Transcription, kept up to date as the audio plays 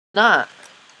Not.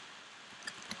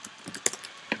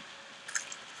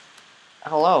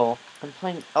 Hello. I'm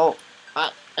playing. Oh.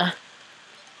 I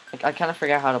kind of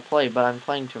forgot how to play, but I'm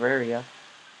playing Terraria.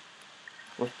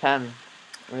 With Pen.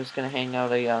 We're just gonna hang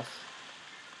out, I guess.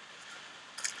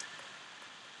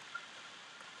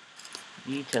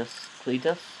 Yeetus.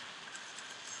 Cletus?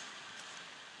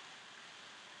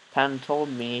 Pen told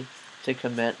me to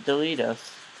commit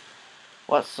deletus.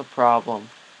 What's the problem?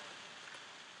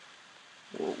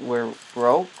 We're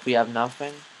broke? We have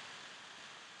nothing?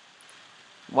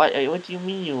 What do you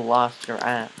mean you lost your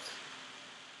axe?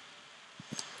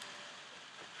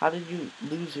 How did you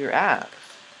lose your axe?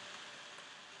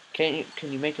 Can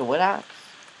you make a wood axe?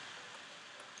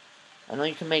 I know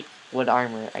you can make wood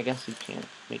armor. I guess you can't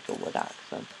make a wood axe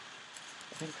then.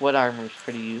 I think wood armor is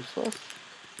pretty useless.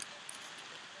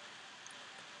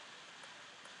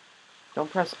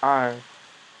 Don't press R.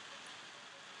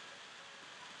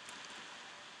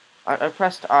 I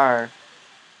pressed R.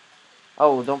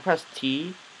 Oh, don't press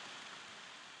T?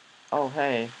 Oh,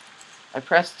 hey. I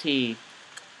pressed T.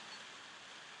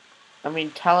 I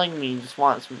mean, telling me just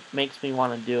makes me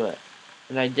want to do it.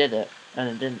 And I did it. And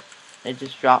it didn't. It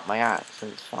just dropped my axe,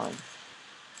 and it's fine.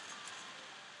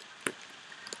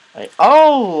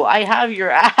 Oh! I have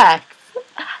your axe!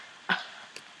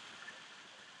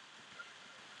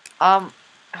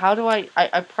 How do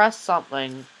I pressed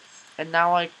something, and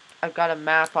now I've got a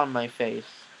map on my face.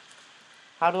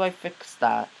 How do I fix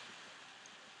that?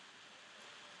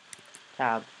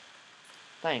 Tab.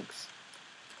 Thanks.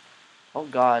 Oh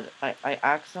god, I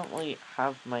accidentally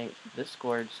have my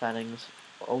Discord settings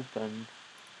open.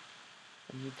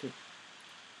 I need to...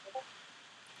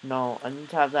 No, I need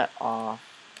to have that off.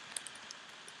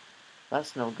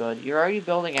 That's no good. You're already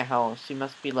building a house. You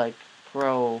must be like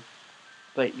pro.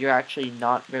 But you're actually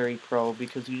not very pro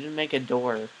because you didn't make a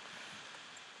door.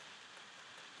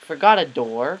 Forgot a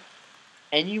door.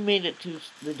 And you made it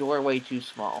the doorway too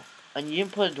small. And you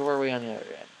didn't put a doorway on the other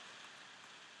end.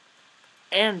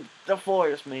 And the floor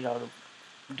is made out of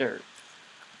dirt.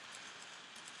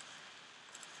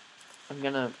 I'm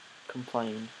gonna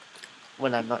complain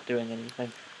when I'm not doing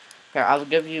anything. Here, I'll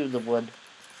give you the wood.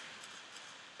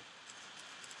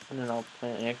 And then I'll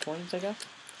plant acorns, I guess.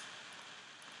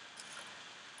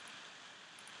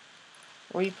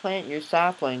 Where you plant your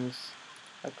saplings.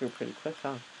 That grew pretty quick,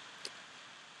 huh?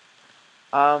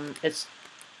 It's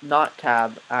not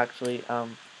tab, actually.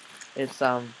 It's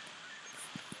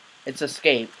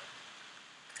escape.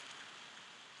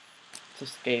 It's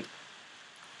escape.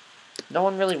 No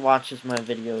one really watches my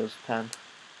videos, Pen.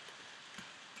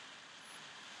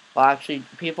 Well, actually,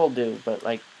 people do, but,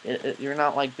 like, you're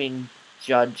not, like, being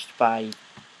judged by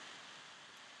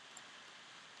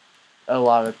a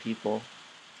lot of people.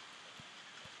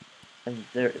 And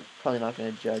they're probably not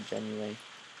going to judge anyway.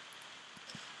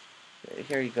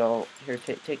 Here you go. Here,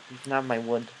 take, you can have my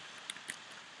wood.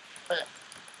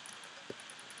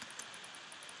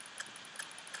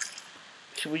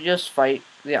 Should we just fight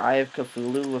the Eye of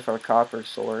Cthulhu with our copper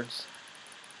swords?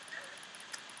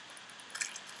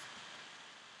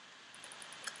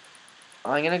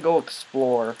 I'm gonna go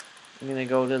explore. I'm gonna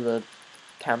go to the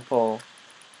temple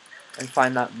and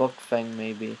find that book thing,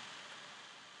 maybe.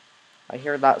 I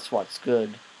hear that's what's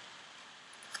good.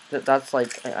 That's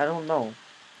like, I don't know.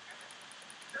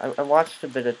 I watched a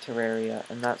bit of Terraria,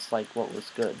 and that's like what was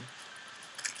good.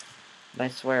 And I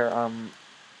swear, I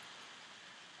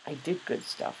did good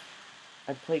stuff.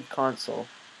 I played console.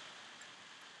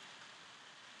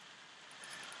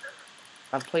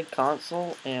 I played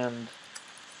console and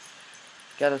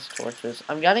get us torches.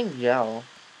 I'm getting gel.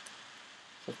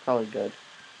 So it's probably good.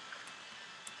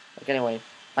 Like anyway,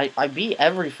 I beat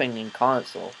everything in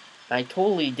console. And I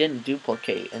totally didn't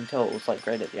duplicate until it was like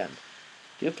right at the end.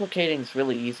 Duplicating is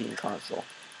really easy in console.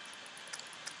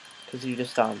 Cause you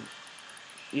just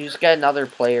get another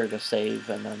player to save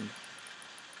and then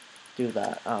do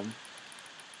that.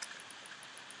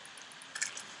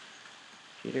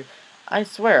 Cheater. I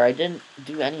swear I didn't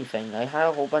do anything. I had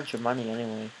a whole bunch of money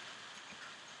anyway.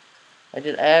 I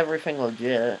did everything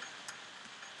legit.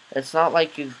 It's not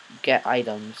like you get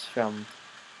items from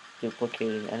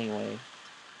duplicating anyway.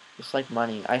 Just like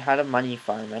money. I had a money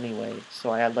farm anyway, so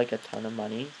I had like a ton of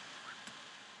money.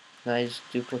 And I just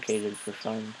duplicated for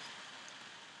fun.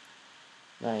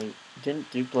 And I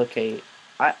didn't duplicate.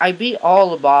 I beat all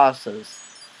the bosses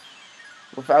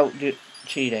without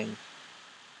cheating.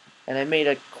 And I made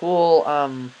a cool,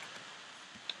 I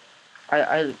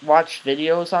watched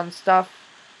videos on stuff.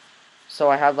 So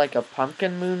I had like a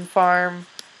pumpkin moon farm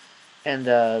and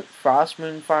a frost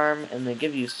moon farm, and they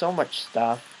give you so much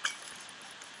stuff.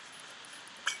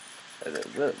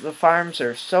 The farms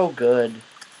are so good.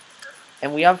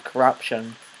 And we have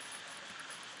corruption.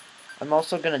 I'm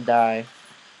also gonna die.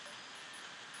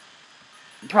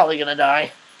 I'm probably gonna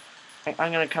die.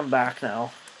 I'm gonna come back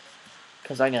now.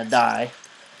 Because I'm gonna die.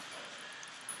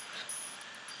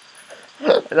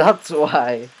 That's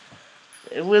why.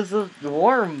 It was a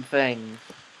warm thing.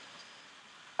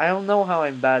 I don't know how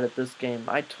I'm bad at this game.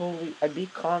 I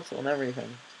beat console and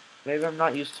everything. Maybe I'm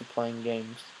not used to playing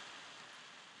games.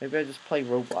 Maybe I just play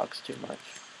Roblox too much.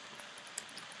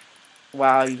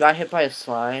 Wow, you got hit by a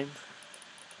slime?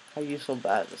 How are you so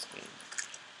bad at this game?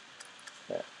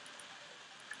 Yeah.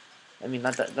 I mean,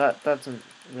 that doesn't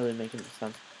really make any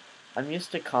sense. I'm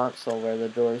used to console where the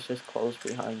doors just close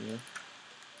behind you.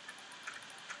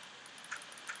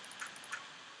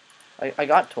 I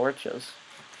got torches.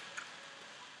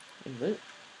 Loot.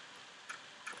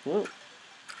 Loot.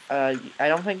 I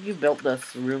don't think you built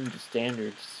this room to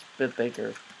standards. It's a bit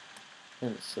bigger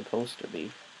than it's supposed to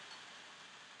be.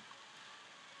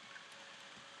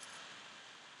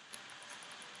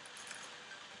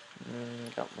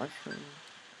 Got mushrooms.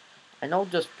 I know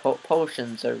just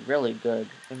potions are really good.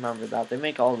 Remember that. They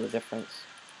make all the difference.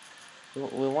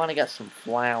 We want to get some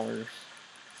flowers.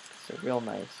 They're real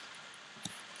nice.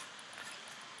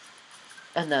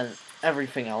 And then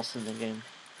everything else in the game.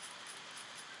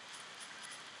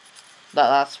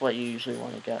 That's what you usually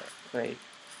want to get. Great.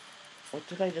 What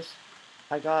did I just...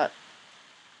 I got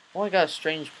a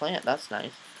strange plant. That's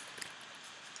nice.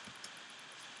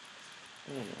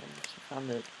 Anyways, I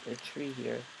found a tree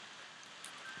here.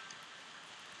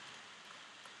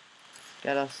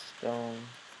 Get a stone.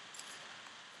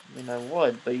 I mean, I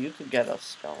would, but you could get a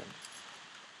stone.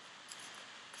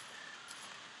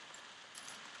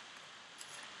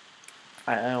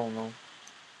 I don't know.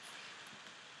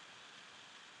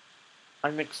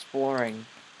 I'm exploring.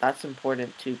 That's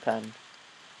important too, Pen. You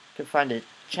can find a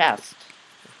chest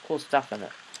with cool stuff in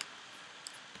it.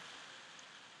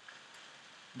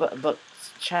 But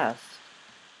it's chest.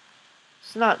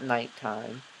 It's not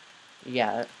nighttime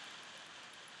yet.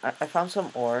 I found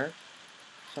some ore,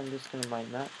 so I'm just gonna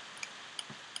mine that.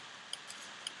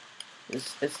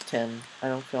 It's tin. I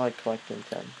don't feel like collecting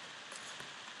tin.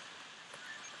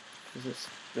 Because it's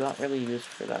not really used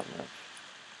for that much.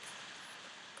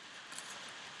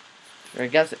 Or I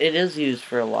guess it is used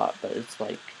for a lot, but it's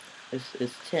like,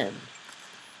 it's tin.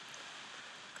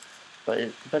 But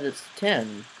it's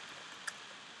tin.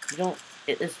 You don't,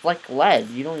 it's like lead.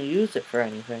 You don't use it for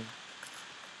anything.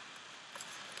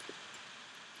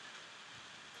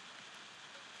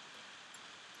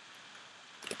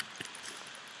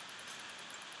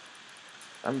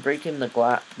 I'm breaking the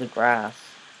grass.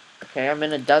 Okay, I'm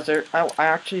in a desert. I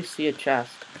actually see a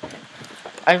chest.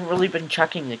 I haven't really been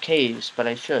checking the caves, but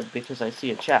I should because I see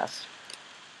a chest.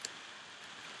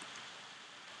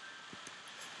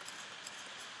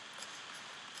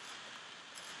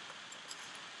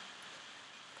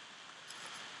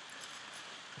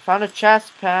 I found a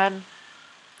chest, Pan.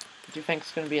 What do you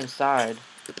think's gonna be inside?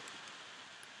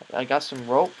 I got some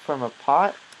rope from a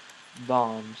pot.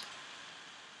 Bombs.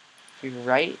 If you're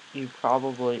right, you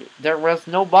probably... There was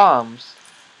no bombs.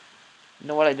 You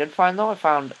know what I did find, though? I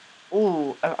found...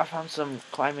 Ooh, I found some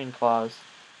climbing claws.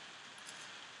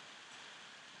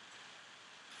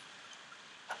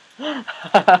 And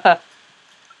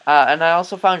I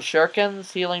also found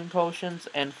shurikens, healing potions,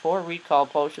 and 4 recall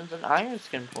potions, and iron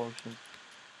skin potions.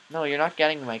 No, you're not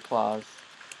getting my claws.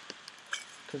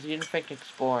 Because you didn't think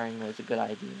exploring was a good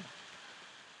idea.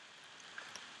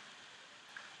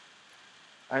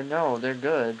 I know, they're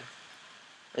good.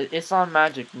 It's on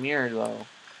Magic Mirror, though.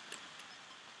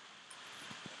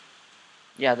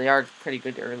 Yeah, they are pretty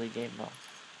good early game, though.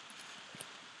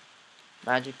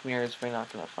 Magic Mirrors we're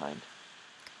not gonna find.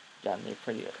 Yeah,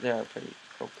 they are pretty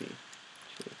OP,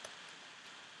 too.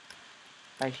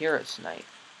 I hear it's night.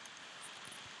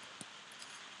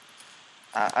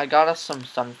 I got us some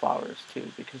sunflowers,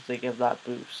 too, because they give that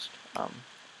boost,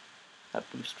 that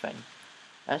boost thing.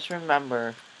 I just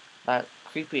remember that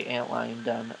creepy antlion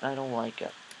den, I don't like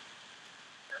it.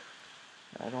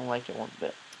 I don't like it one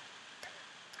bit.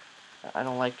 I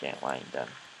don't like antlion den.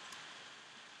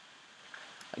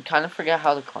 I kind of forget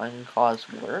how the climbing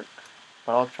claws work,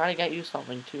 but I'll try to get you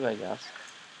something too, I guess.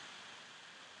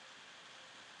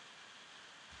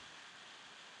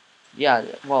 Yeah,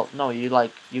 well, no, you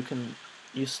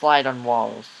slide on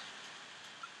walls.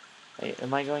 Wait,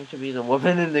 am I going to be the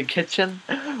woman in the kitchen?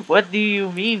 What do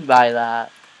you mean by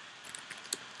that?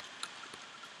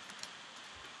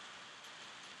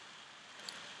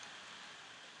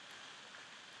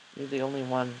 You're the only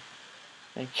one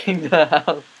making the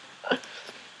house.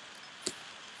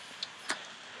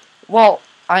 Well,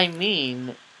 I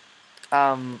mean,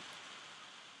 um,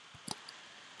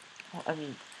 I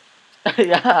mean,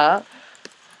 yeah.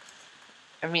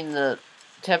 I mean,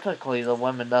 typically the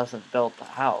woman doesn't build the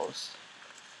house,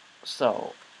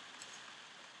 so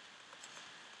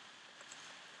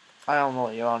I don't know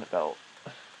what you're on about.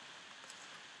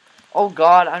 Oh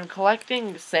God, I'm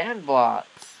collecting sand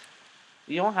blocks.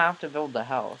 You don't have to build the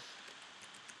house.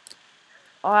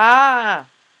 Ah!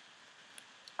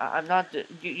 I'm not.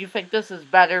 You think this is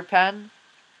better, Pen?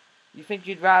 You think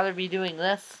you'd rather be doing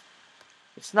this?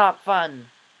 It's not fun.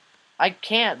 I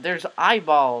can't. There's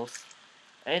eyeballs.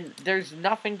 And there's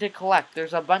nothing to collect.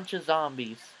 There's a bunch of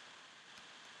zombies.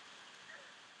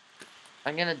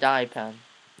 I'm gonna die, Pen.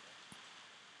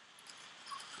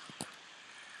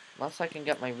 Unless I can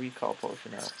get my recall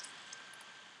potion out.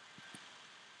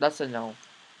 That's a no.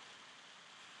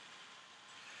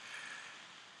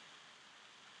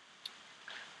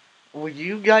 Would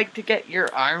you like to get your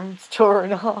arms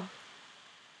torn off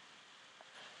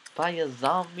by a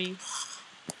zombie?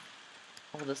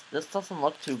 Oh, this doesn't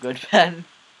look too good, Ben.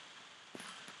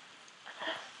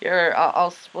 Here,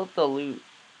 I'll split the loot.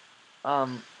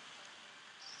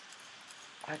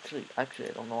 Actually, I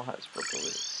don't know how to split the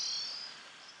loot.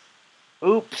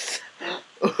 Oops.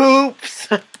 Oops.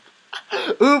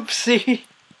 Oopsie.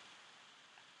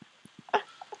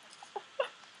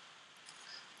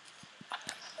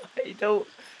 I don't.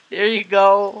 There you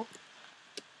go.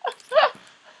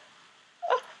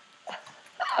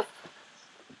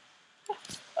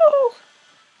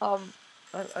 Oh.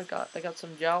 I got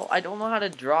some gel. I don't know how to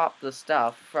drop the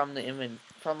stuff from the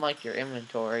from like your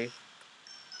inventory.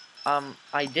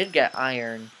 I did get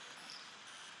iron.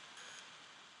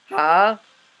 Huh?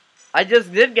 I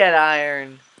just did get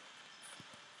iron.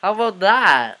 How about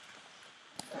that?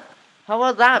 How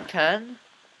about that, Pen?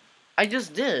 I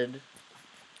just did.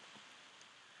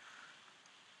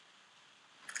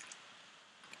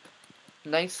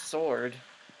 Nice sword.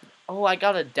 Oh, I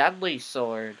got a deadly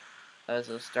sword as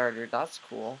a starter. That's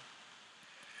cool.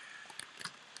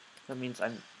 That means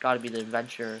I'm gotta be the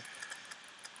adventurer.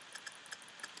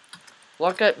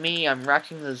 Look at me, I'm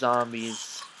wrecking the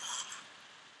zombies.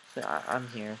 So I'm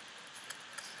here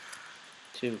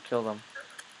to kill them.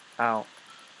 Ow.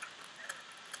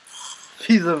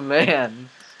 Be the man.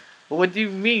 What do you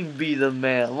mean, be the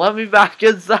man? Let me back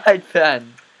inside,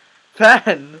 Pen.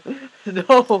 Pen!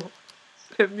 No!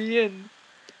 Let me in.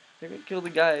 They're gonna kill the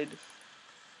guide.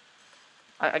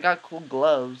 I got cool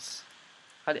gloves.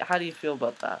 How do you feel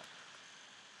about that?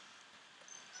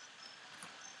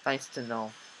 Nice to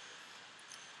know.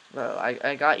 Well,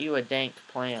 I got you a dank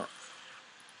plant.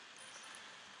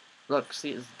 Look,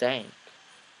 see, it's dank.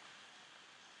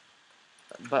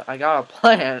 But I got a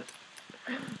plant.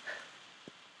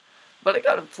 But I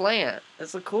got a plant.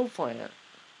 It's a cool plant.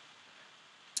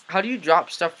 How do you drop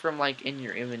stuff from, like, in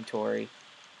your inventory?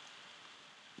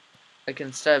 Like,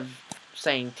 instead of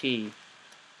saying T.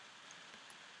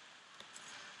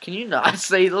 Can you not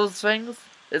say those things?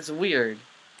 It's weird.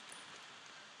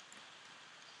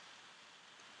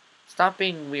 Stop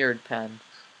being weird, Pen.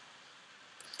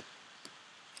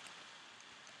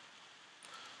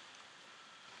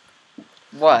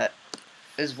 What?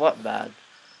 Is what bad?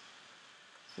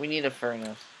 We need a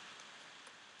furnace.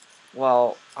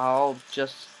 Well, I'll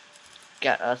just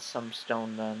get us some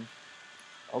stone then.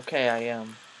 Okay, I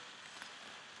am.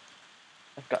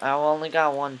 I only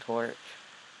got one torch.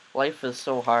 Life is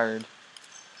so hard.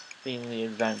 Being the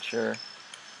adventurer.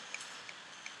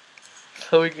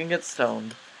 So we can get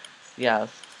stoned. Yes.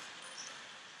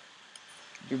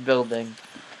 You're building.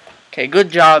 Okay,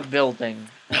 good job building.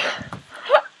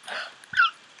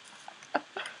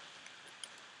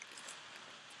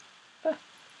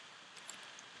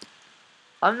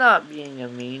 I'm not being a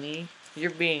meanie.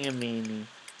 You're being a meanie.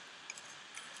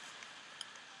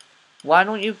 Why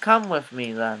don't you come with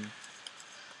me then?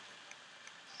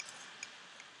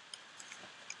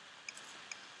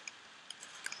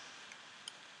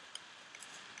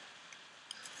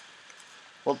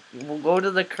 We'll go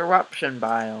to the corruption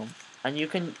biome, and you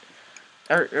can,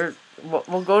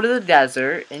 we'll go to the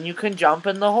desert, and you can jump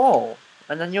in the hole,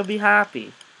 and then you'll be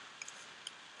happy.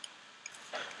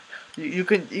 You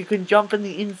can jump in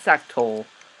the insect hole.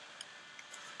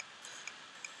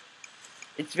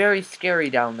 It's very scary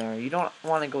down there. You don't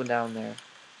want to go down there.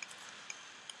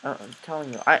 I'm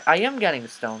telling you, I am getting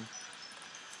stoned.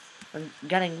 I'm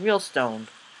getting real stoned.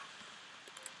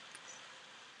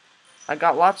 I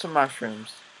got lots of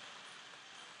mushrooms.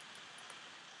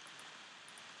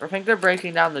 I think they're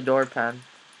breaking down the door, Pen.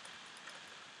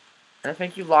 And I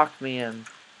think you locked me in.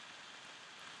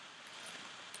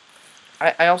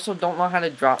 I also don't know how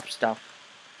to drop stuff.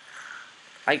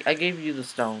 I gave you the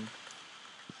stone.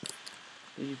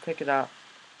 Did you pick it up?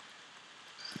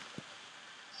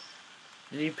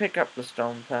 Did you pick up the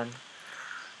stone pen?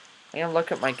 I'm gonna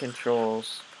look at my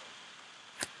controls.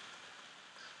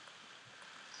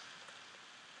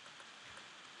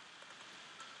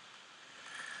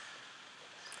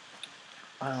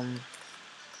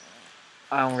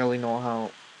 I don't really know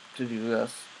how to do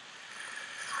this.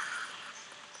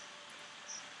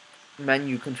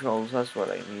 Menu controls, that's what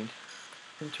I need.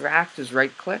 Interact is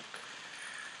right click.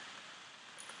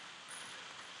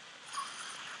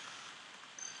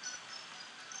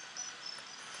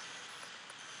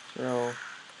 Throw.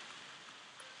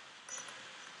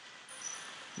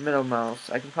 Middle mouse.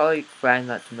 I can probably grind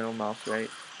that to middle mouse, right?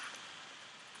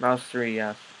 Mouse 3,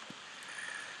 yes.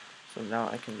 So now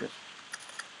I can just...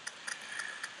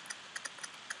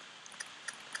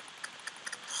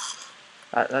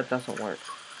 That doesn't work.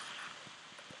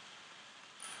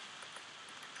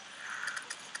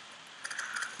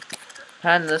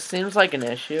 Pen, this seems like an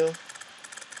issue.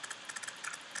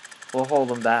 We'll hold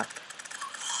them back.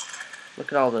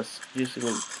 Look at all this juicy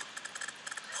loot.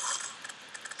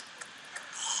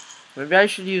 Maybe I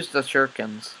should use the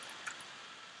shurikens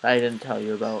that I didn't tell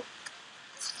you about.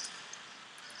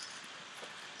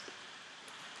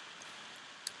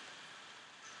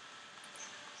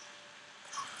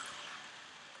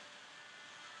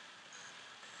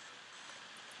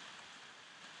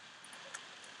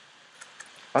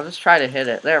 I'll just try to hit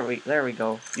it. There we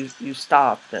go. You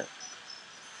stopped it.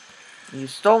 You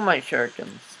stole my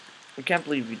shurikens. I can't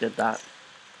believe you did that.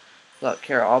 Look,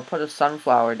 here, I'll put a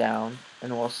sunflower down,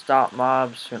 and we'll stop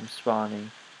mobs from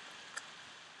spawning.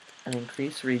 And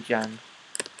increase regen.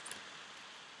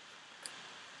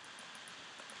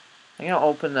 I'm gonna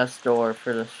open this door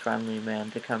for this friendly man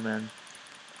to come in.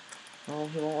 Oh,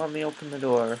 he won't let me open the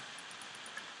door.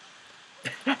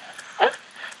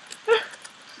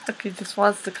 Look, he just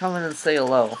wants to come in and say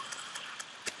hello.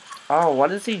 Oh,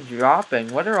 what is he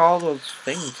dropping? What are all those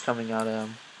things coming out of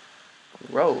him?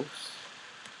 Gross.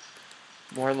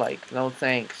 More like, no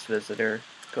thanks, visitor.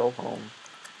 Go home.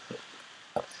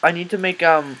 I need to make,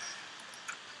 I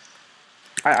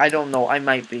don't know, I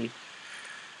might be.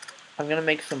 I'm gonna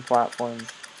make some platforms.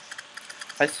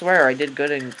 I swear, I did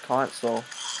good in console.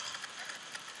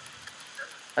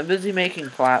 I'm busy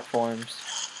making platforms.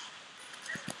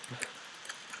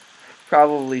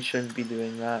 Probably shouldn't be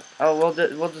doing that. Oh,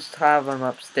 we'll just have them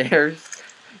upstairs.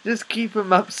 Just keep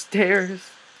them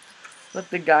upstairs. Let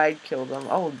the guide kill them.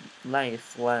 Oh,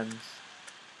 nice lens.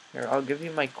 Here, I'll give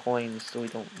you my coins so we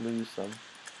don't lose them.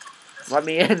 Let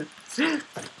me in.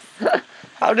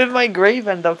 How did my grave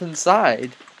end up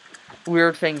inside?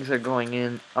 Weird things are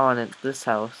going on at this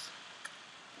house.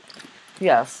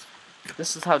 Yes,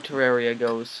 this is how Terraria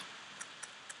goes.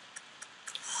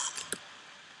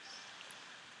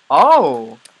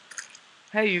 Oh!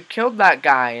 Hey, you killed that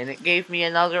guy and it gave me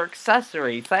another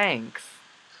accessory. Thanks.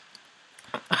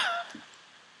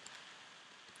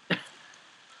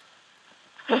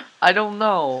 I don't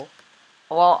know.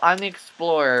 Well, I'm the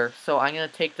explorer, so I'm gonna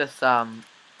take this,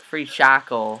 free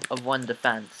shackle of 1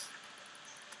 defense.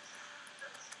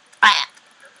 Ah!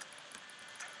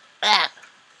 Ah!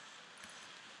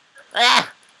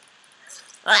 Ah!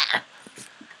 Ah!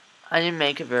 I didn't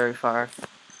make it very far.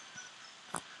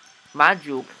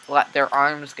 Majuk let their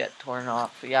arms get torn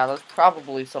off. Yeah, that's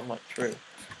probably somewhat true.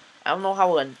 I don't know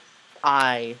how an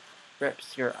eye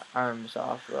rips your arms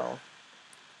off, though.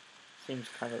 Seems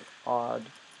kind of odd.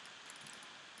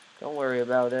 Don't worry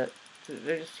about it.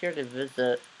 They're just here to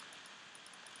visit.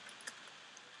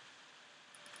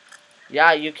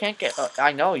 Yeah, you can't get...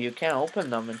 I know, you can't open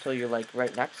them until you're, like,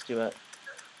 right next to it.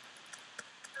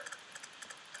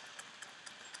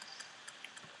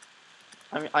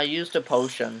 I used a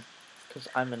potion, because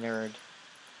I'm a nerd.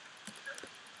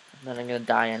 And then I'm gonna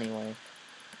die anyway.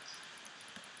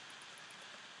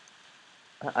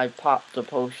 I popped the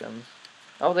potions.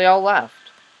 Oh, they all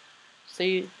left.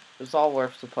 See? It was all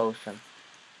worth the potion.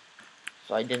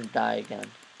 So I didn't die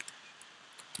again.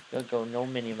 Go, no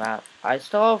mini-map. I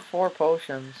still have 4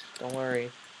 potions. Don't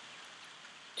worry.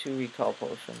 2 recall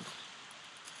potions.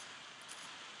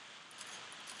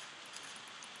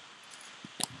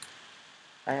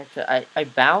 I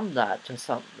bound that to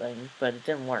something, but it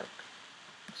didn't work.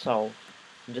 So,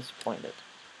 I'm disappointed.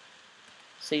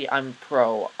 See, I'm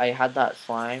pro. I had that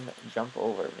slime jump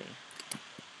over me.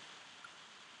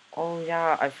 Oh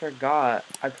yeah, I forgot.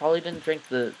 I probably didn't drink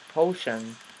the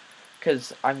potion,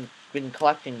 because I've been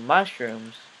collecting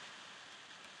mushrooms,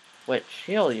 which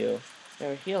heal you.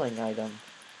 They're a healing item.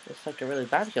 It's like a really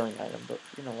bad healing item, but,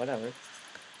 you know, whatever.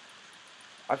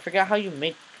 I forget how you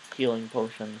make healing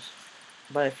potions.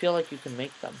 But I feel like you can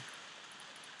make them.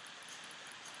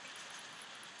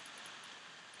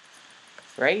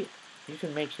 Right? You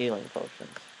can make healing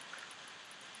potions.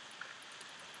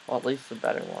 Well, at least the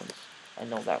better ones. I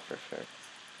know that for sure.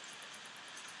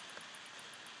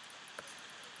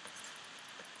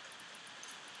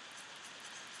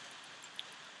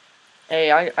 Hey,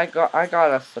 I got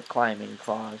us the climbing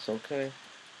claws, okay?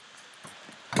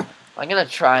 I'm gonna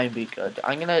try and be good.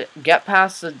 I'm gonna get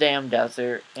past the damn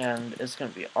desert, and it's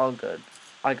gonna be all good.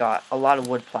 I got a lot of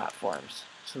wood platforms,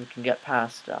 so we can get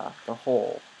past the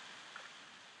hole.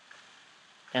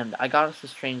 And I got us a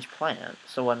strange plant,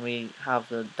 so when we have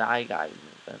the die guy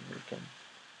moving, we can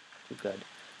do good.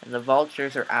 And the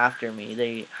vultures are after me.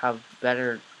 They have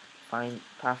better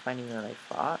pathfinding than I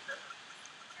thought.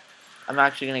 I'm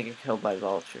actually gonna get killed by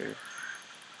vultures.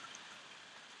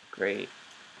 Great.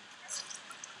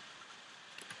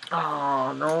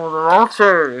 Oh no, the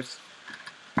vultures!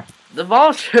 The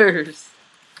vultures!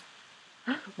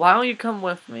 Why don't you come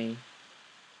with me?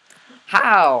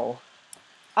 How?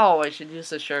 Oh, I should use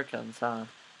the shurikens, huh?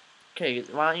 Okay,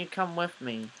 why don't you come with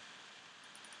me?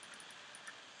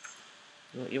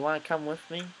 You wanna come with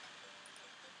me?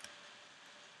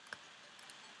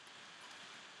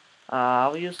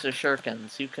 I'll use the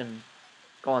shurikens. You can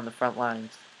go on the front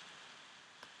lines.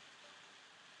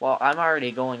 Well, I'm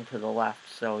already going to the left,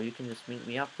 so you can just meet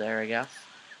me up there, I guess.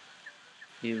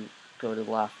 You go to the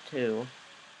left, too.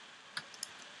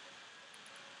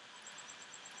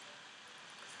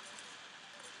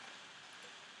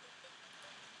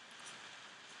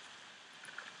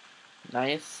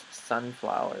 Nice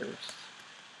sunflowers.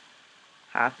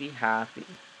 Happy, happy.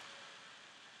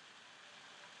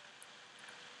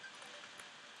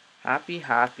 Happy,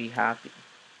 happy, happy.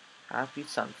 Happy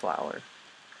sunflower.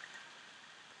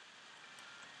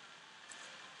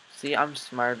 See, I'm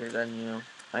smarter than you.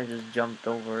 I just jumped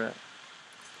over it.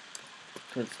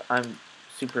 Because I'm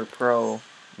super pro,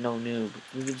 no noob.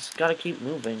 We just gotta keep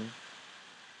moving.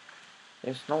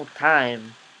 There's no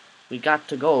time. We got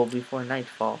to go before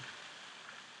nightfall.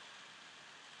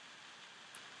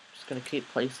 Just gonna keep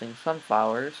placing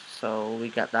sunflowers, so we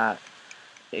got that.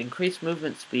 Increased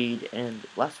movement speed and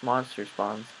less monster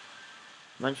spawns.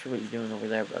 I'm not sure what you're doing over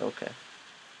there, but okay.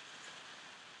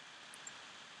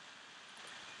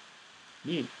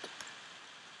 Yeet.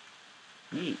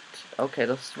 Yeet. Okay,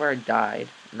 this is where I died.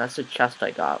 And that's the chest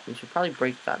I got. We should probably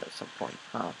break that at some point,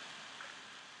 huh?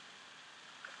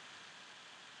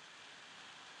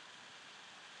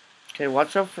 Okay,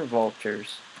 watch out for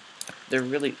vultures. They're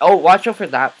really... Oh, watch out for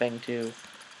that thing, too.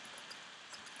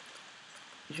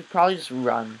 You should probably just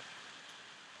run.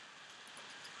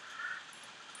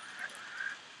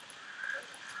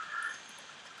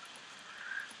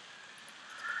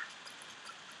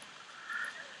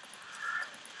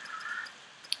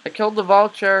 I killed the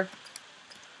vulture.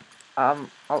 I'll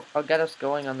get us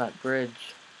going on that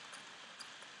bridge.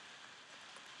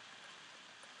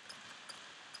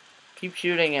 Keep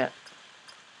shooting it.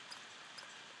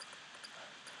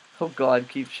 Oh god,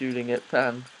 keep shooting it,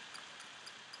 Pen.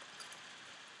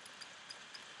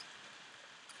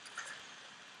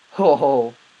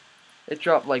 Oh, it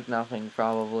dropped like nothing,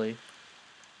 probably.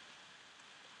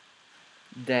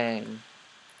 Dang.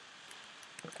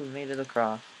 Look, we made it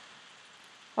across.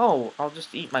 Oh, I'll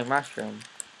just eat my mushroom.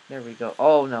 There we go.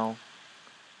 Oh no.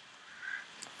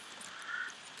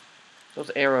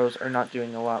 Those arrows are not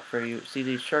doing a lot for you. See,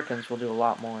 these shurikens will do a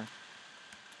lot more.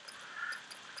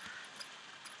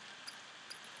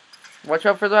 Watch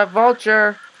out for that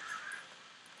vulture!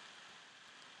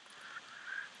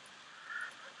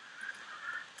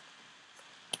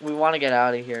 We want to get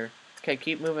out of here. Okay,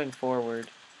 keep moving forward.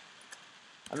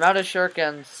 I'm out of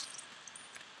shurikens.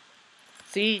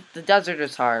 See, the desert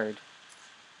is hard.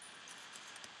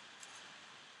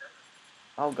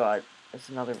 Oh god, it's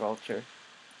another vulture.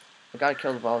 I gotta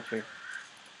kill the vulture.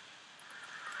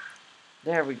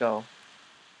 There we go.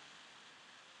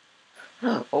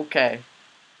 Okay.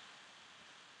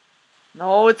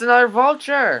 No, it's another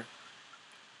vulture!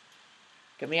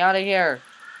 Get me out of here.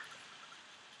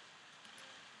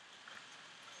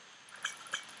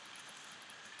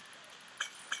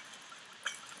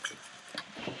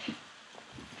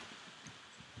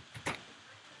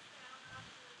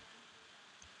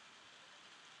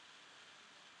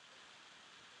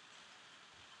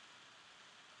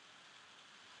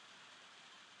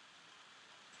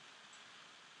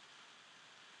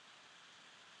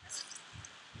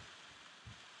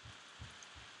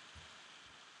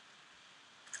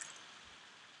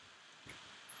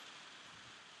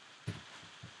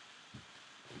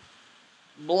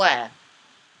 Blah.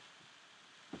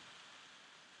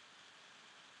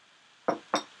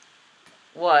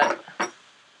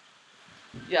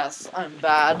 Yes, I'm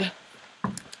bad.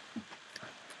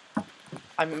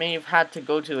 I may have had to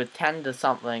go to attend to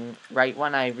something right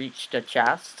when I reached a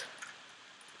chest.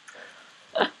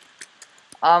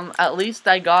 At least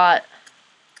I got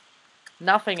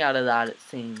nothing out of that, it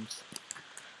seems.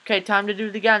 Okay, time to do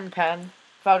it again, Pen.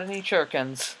 Without any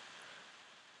shurikens.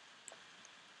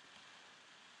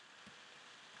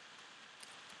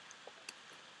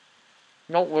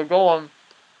 Nope, we're going.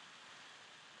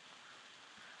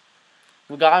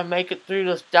 We gotta make it through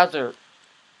this desert.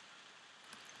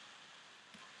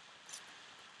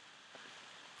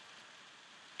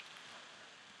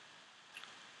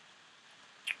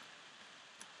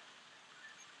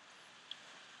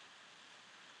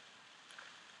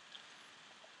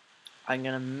 I'm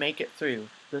gonna make it through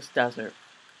this desert.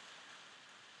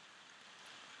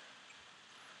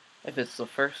 If it's the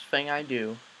first thing I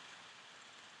do.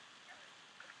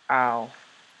 Ow.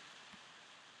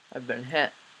 I've been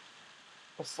hit.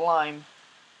 A slime.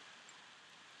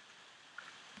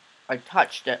 I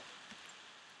touched it.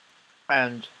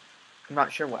 And I'm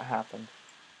not sure what happened.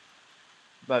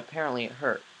 But apparently it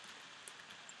hurt.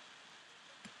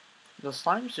 The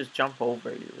slimes just jump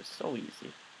over you. It's so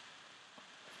easy.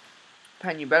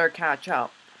 Pen, you better catch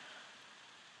up.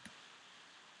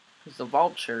 Because the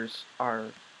vultures are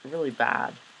really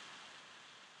bad.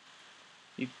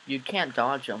 You can't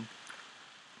dodge them.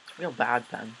 It's real bad,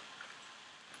 Pen.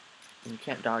 And you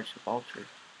can't dodge the vultures.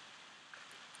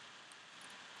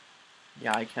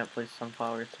 Yeah, I can't place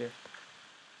sunflowers here.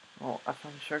 Oh, I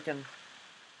found a shuriken.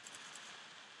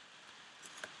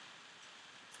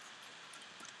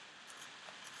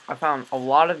 I found a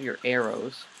lot of your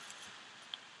arrows.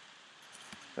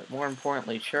 But more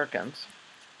importantly, shurikens.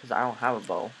 Because I don't have a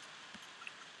bow.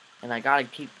 And I gotta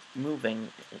keep moving.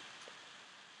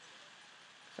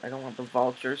 I don't want the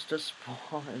vultures to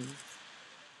spawn.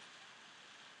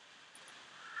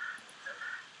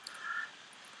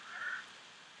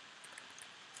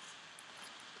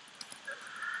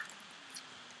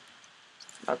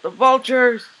 Not the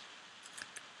vultures!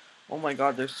 Oh my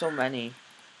god, there's so many.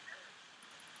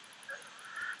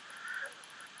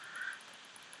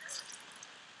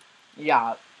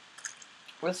 Yeah.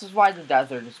 This is why the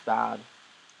desert is bad.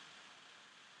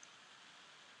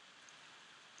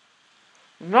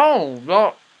 No!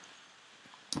 No!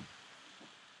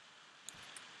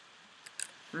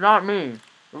 Not me.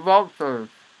 The vultures.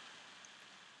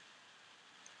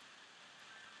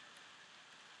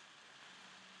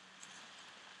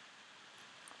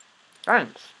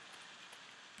 Thanks.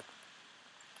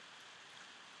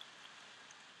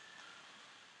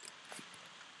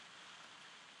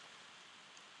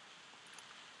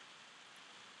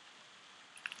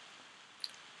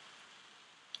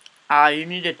 You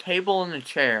need a table and a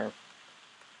chair.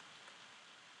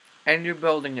 And you're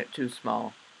building it too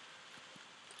small.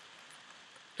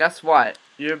 Guess what?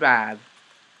 You're bad.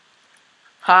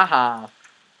 Haha.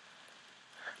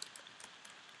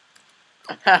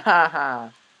 Ha ha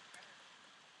ha.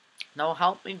 No,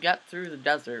 help me get through the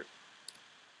desert.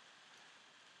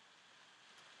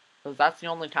 Because that's the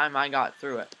only time I got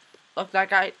through it. Look, that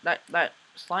guy, that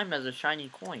slime has a shiny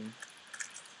coin.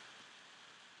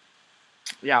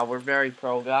 Yeah, we're very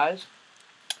pro, guys.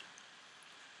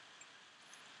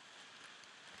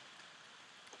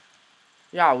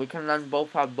 Yeah, we can then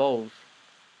both have bows.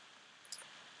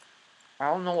 I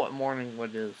don't know what morning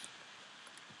wood is.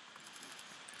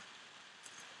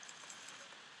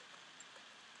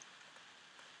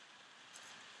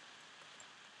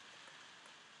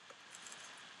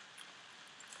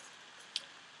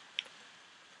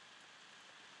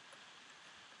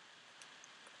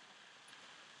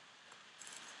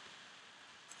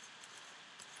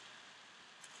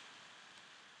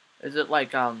 Is it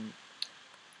like,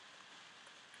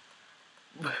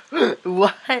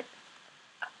 what?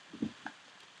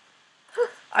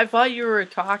 I thought you were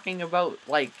talking about,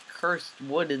 like, cursed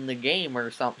wood in the game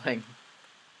or something.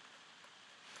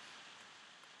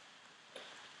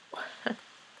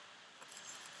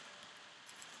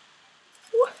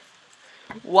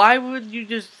 Why would you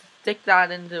just stick that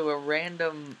into a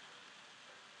random...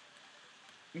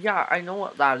 Yeah, I know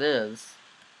what that is.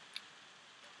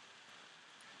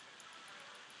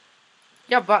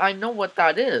 Yeah, but I know what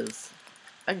that is.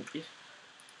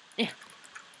 Yeah.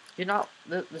 You're not...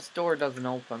 This door doesn't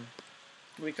open.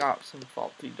 We got some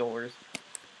faulty doors.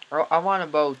 I want a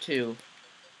bow, too.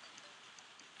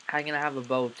 I'm gonna have a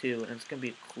bow, too. And it's gonna be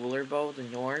a cooler bow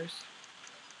than yours.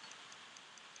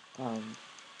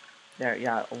 There,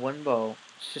 yeah, one bow.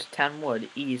 It's just 10 wood.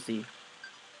 Easy.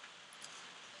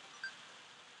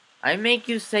 I make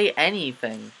you say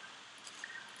anything.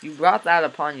 You brought that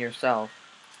upon yourself.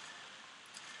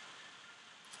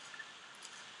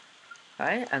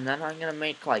 Okay, and then I'm gonna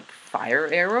make, like, fire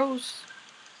arrows.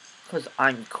 Because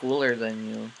I'm cooler than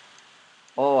you.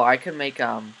 Oh, I can make,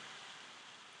 I'll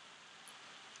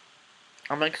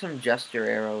make some gesture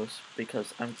arrows,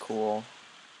 because I'm cool.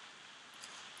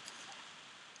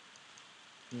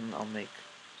 And I'll make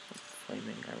some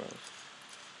flaming arrows.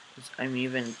 Because I'm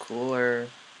even cooler.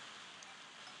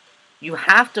 You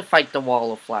have to fight the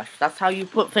wall of flesh. That's how you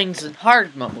put things in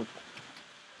hard mode.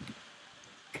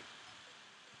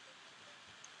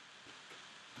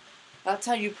 That's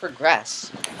how you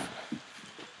progress.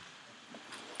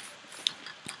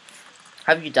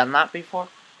 Have you done that before?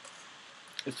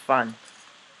 It's fun.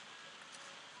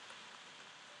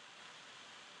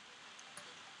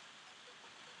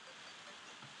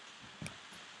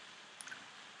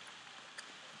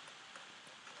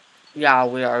 Yeah,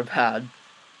 we are bad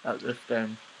at this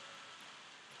game.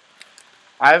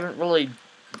 I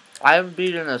haven't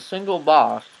beaten a single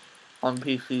boss on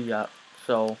PC yet,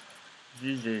 so,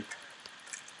 GG.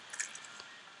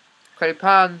 Okay,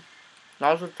 Pan,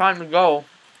 now's the time to go.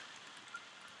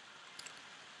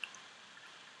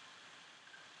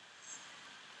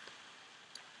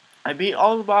 I beat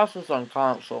all the bosses on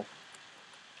console.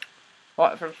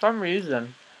 But for some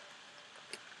reason,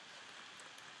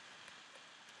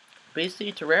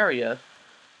 PC Terraria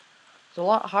is a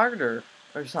lot harder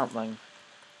or something.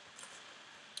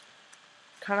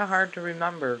 Kinda hard to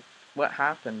remember what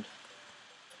happened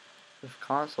with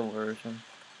console version.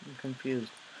 I'm confused.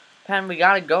 Pen, we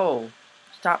gotta go.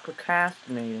 Stop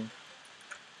procrastinating.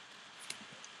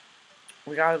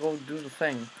 We gotta go do the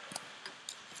thing.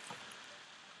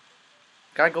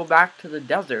 Gotta go back to the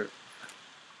desert.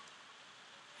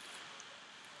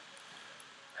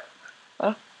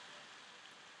 Huh?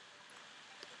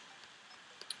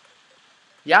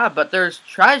 Yeah, but there's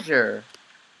treasure.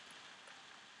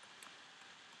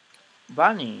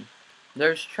 Bunny,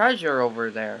 there's treasure over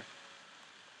there.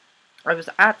 I was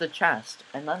at the chest,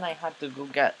 and then I had to go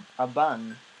get a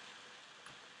bun.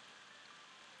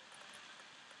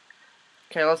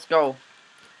 Okay, let's go.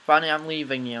 Bunny, I'm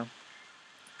leaving you.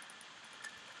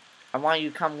 I want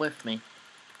you to come with me.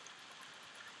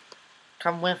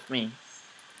 Come with me.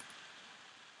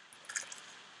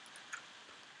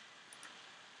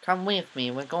 Come with me,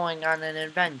 we're going on an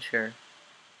adventure.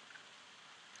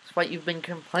 It's what you've been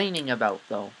complaining about,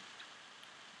 though.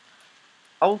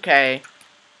 Okay.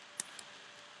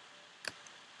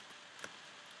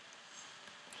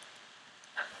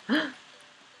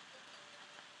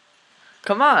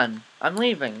 Come on, I'm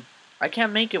leaving. I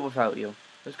can't make it without you.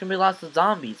 There's gonna be lots of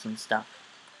zombies and stuff.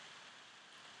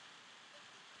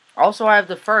 Also, I have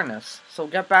the furnace, so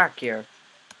get back here.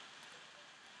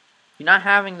 You're not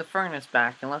having the furnace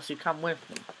back unless you come with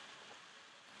me.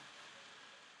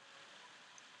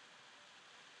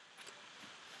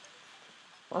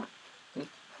 What?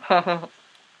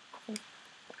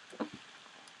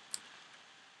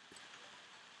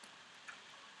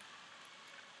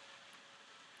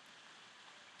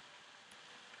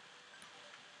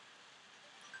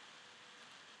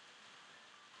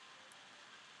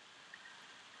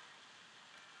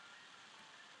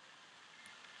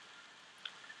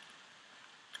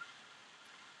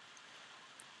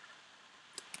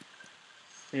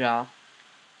 Yeah.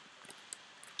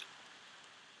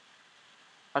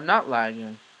 I'm not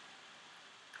lagging.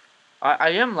 I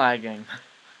am lagging.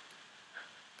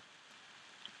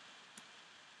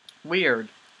 Weird.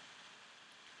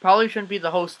 Probably shouldn't be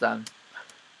the host then.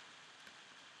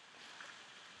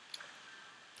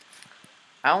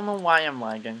 I don't know why I'm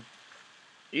lagging.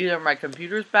 Either my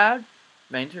computer's bad,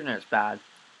 my internet's bad.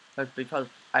 That's because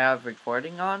I have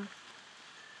recording on,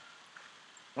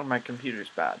 or my computer's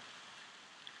bad.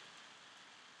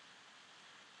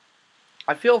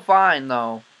 I feel fine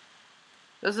though.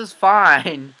 This is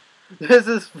fine. This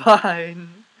is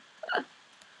fine.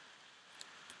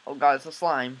 Oh god, it's a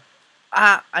slime.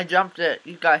 Ah, I jumped it.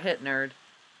 You got hit, nerd.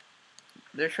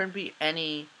 There shouldn't be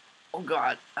any... Oh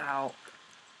god, ow.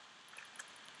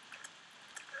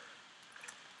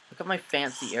 Look at my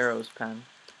fancy arrows, Pen.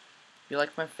 You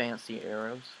like my fancy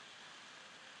arrows?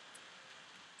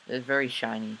 They're very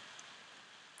shiny.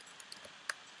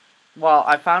 Well,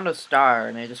 I found a star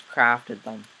and I just crafted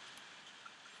them.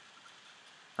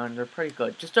 And they're pretty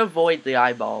good. Just avoid the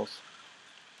eyeballs.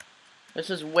 This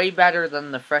is way better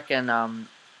than the frickin',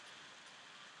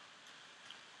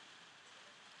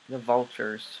 the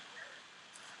vultures.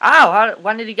 Ow!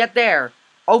 When did he get there?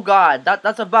 Oh god,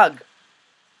 that's a bug.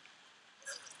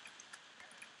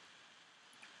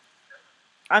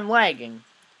 I'm lagging.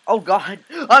 Oh god,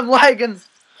 I'm lagging!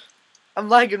 I'm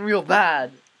lagging real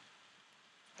bad.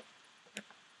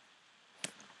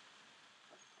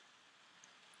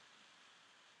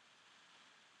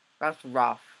 That's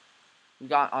rough. You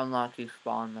got unlucky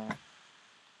spawn there.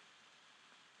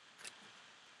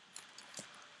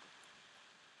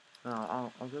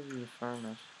 No, I'll give you the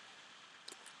furnace.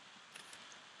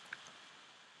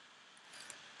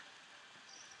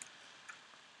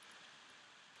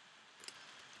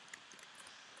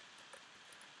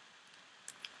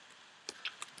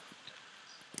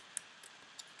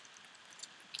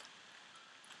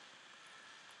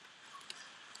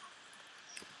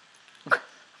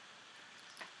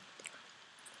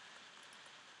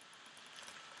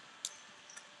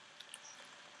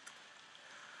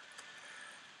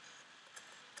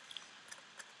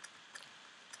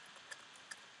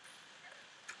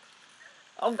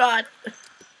 Oh god!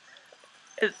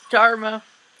 It's Charma!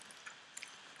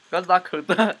 Good luck with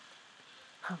that.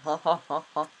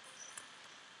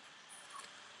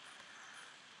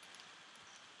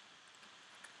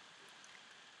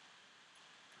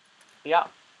 Yeah.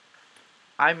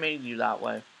 I made you that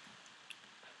way.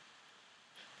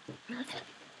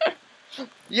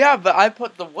 Yeah, but I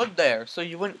put the wood there so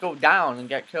you wouldn't go down and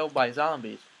get killed by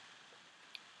zombies.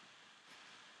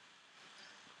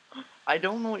 I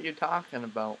don't know what you're talking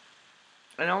about.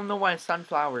 I don't know why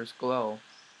sunflowers glow.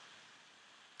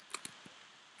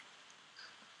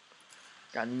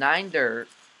 Got 9 dirt.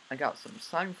 I got some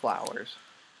sunflowers.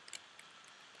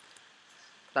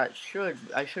 I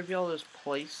should be able to just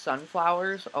place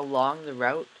sunflowers along the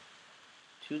route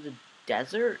to the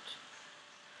desert.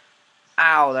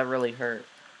 Ow, that really hurt.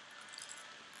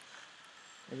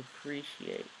 I'd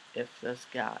appreciate if this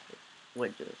guy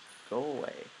would just go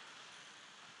away.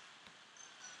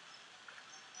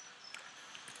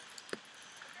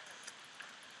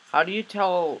 How do you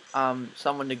tell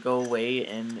someone to go away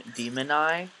in Demon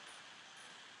Eye?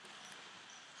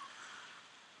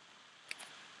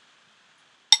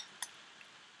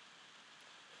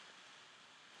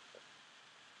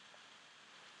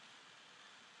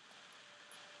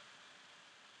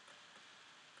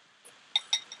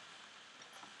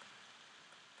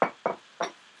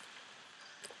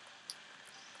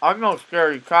 I'm no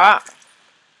scary cat.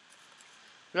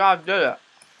 Yeah, I did it.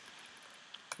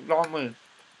 It's on me.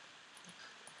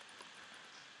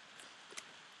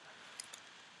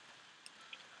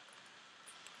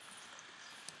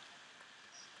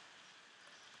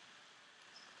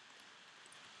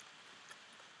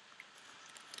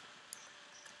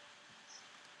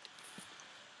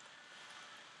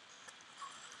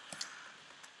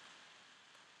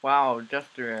 Wow,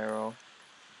 just your arrow.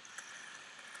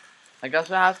 I guess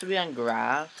it has to be on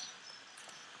grass.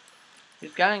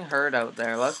 He's getting hurt out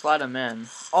there. Let's let him in.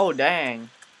 Oh, dang.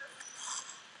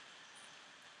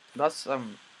 That's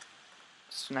some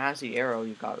snazzy arrow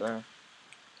you got there.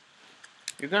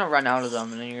 You're gonna run out of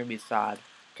them and then you're gonna be sad.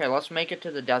 Okay, let's make it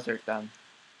to the desert then.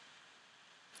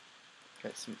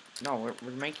 Okay, so, no,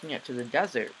 we're making it to the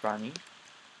desert, Bunny.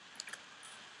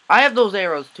 I have those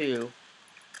arrows too.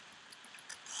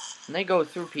 And they go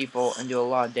through people and do a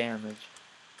lot of damage.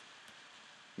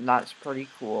 And that's pretty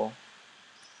cool.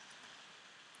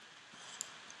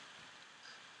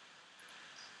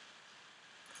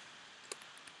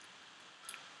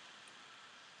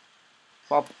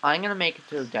 Well, I'm gonna make it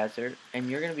to the desert, and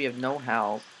you're gonna be of no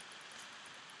help.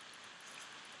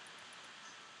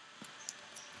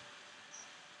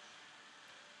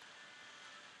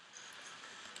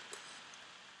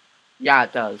 Yeah,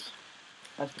 it does.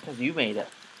 That's because you made it.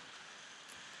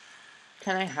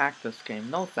 Can I hack this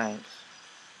game? No thanks.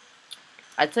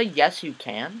 I'd say yes, you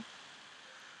can.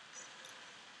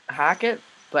 Hack it,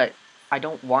 but I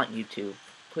don't want you to.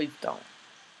 Please don't.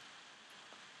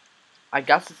 I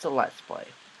guess it's a let's play.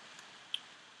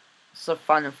 It's so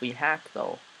fun if we hack,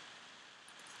 though.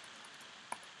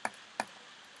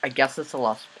 I guess it's a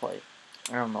let's play.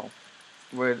 I don't know.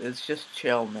 It's just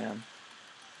chill, man.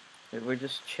 We're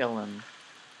just chilling.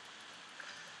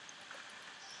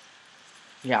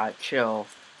 Yeah, chill.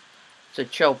 It's a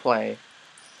chill play.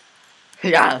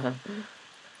 Yeah.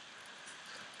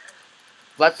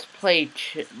 Let's play,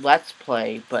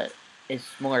 but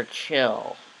it's more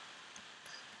chill.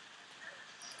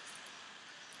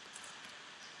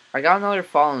 I got another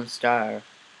fallen star.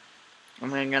 I'm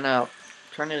gonna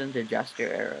turn it into gesture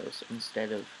arrows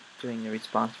instead of doing the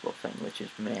responsible thing, which is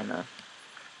mana.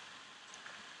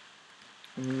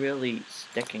 I'm really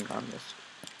sticking on this.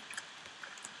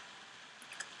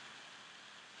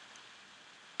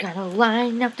 Gotta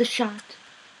line up the shot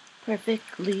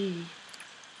perfectly.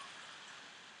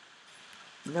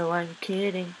 No, I'm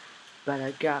kidding, but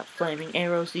I got flaming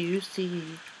arrows, you see.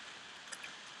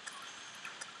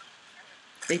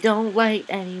 They don't light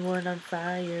anyone on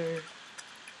fire,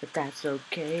 but that's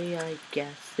okay, I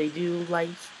guess. They do light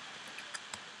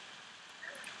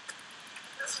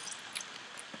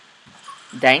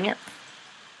Dang it.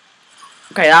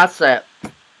 Okay, that's it.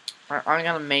 I'm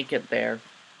gonna make it there.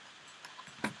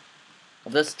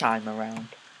 This time around.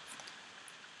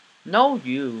 No,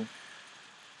 you.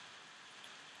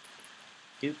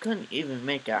 You couldn't even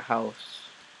make a house.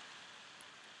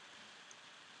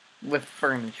 With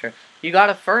furniture. You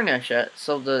gotta furnish it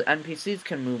so the NPCs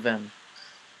can move in.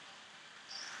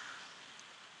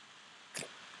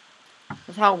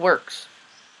 That's how it works.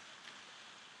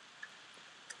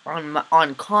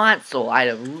 On console, I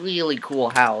had a really cool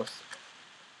house.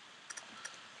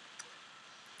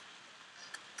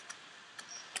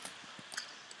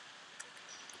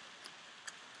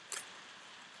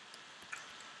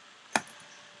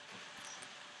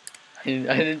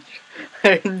 I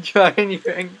didn't try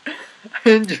anything. I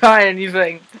didn't try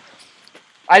anything.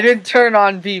 I didn't turn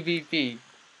on PvP.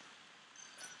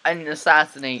 I didn't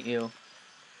assassinate you.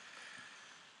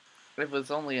 It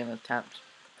was only an attempt,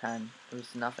 Pen. It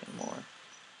was nothing more.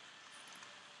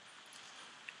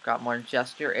 Got more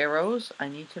gesture arrows. I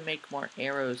need to make more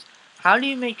arrows. How do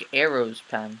you make arrows,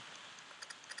 Pen?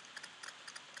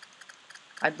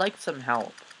 I'd like some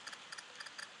help.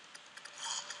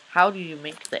 How do you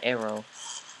make the arrow?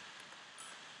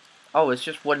 Oh, it's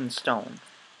just wood and stone.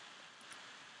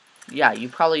 Yeah, you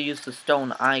probably used the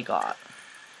stone I got.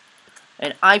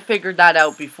 And I figured that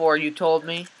out before you told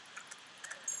me.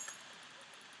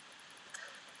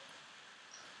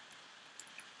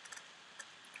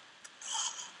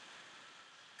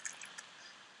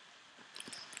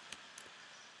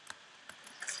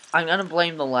 I'm gonna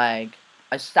blame the lag.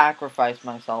 I sacrificed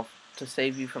myself to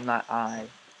save you from that eye.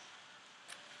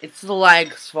 It's the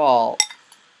lag's fault.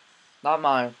 Not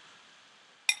mine.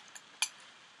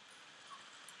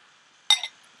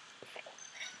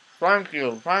 Thank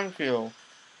you, thank you.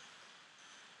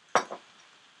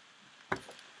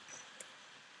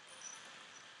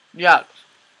 Yes.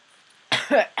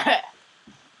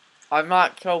 I'm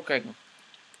not choking.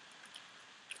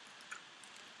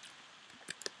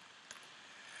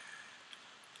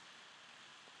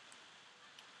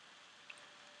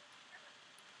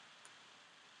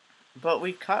 But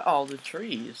we cut all the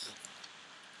trees.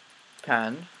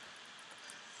 Pen,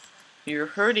 you're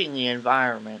hurting the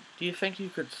environment. Do you think you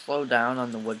could slow down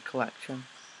on the wood collection?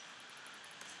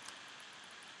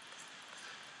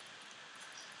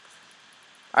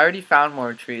 I already found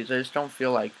more trees. I just don't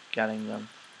feel like getting them.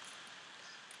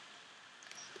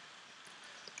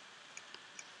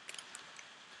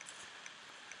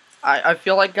 I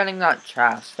feel like getting that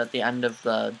chest at the end of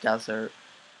the desert.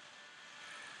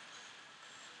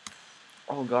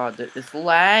 Oh god, it's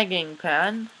lagging,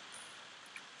 Pen.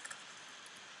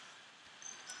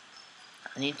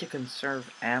 I need to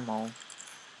conserve ammo.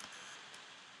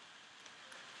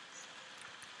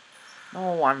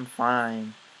 No, I'm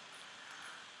fine.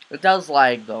 It does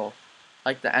lag though.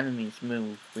 Like the enemies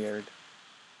move weird.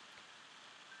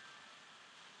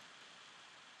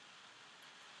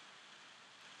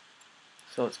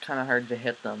 So it's kind of hard to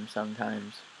hit them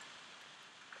sometimes.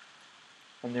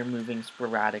 When they're moving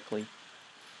sporadically.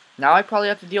 Now I probably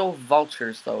have to deal with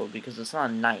vultures though, because it's not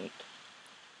night.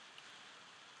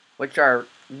 Which are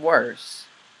worse,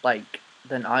 like,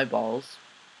 than eyeballs.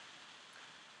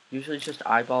 Usually it's just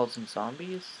eyeballs and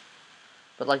zombies.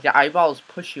 But like the eyeballs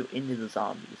push you into the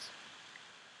zombies.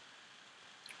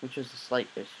 Which is a slight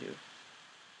issue.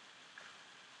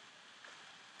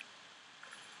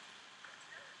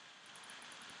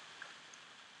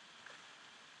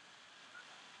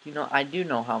 You know, I do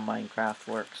know how Minecraft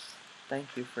works.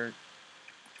 Thank you for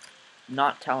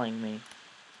not telling me.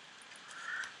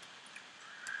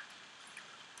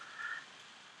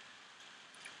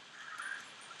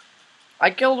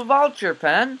 I killed a vulture,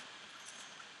 Pen!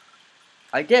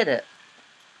 I did it.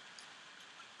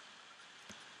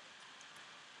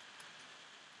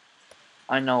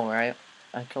 I know, right?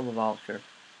 I killed a vulture.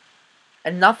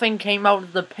 And nothing came out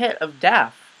of the pit of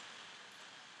death.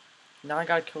 Now I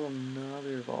gotta kill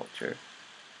another vulture.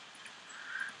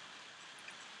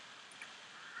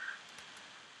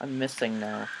 I'm missing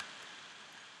now.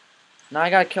 Now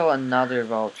I gotta kill another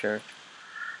vulture.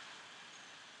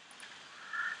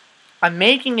 I'm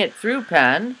making it through,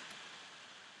 Pen.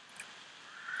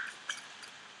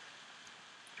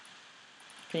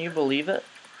 Can you believe it?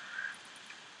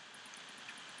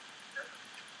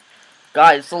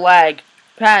 Guys, the lag.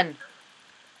 Pen.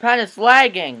 Pen, it's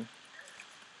lagging.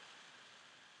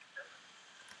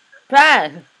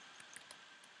 Pen!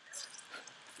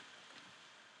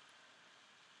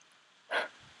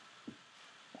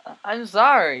 I'm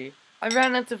sorry. I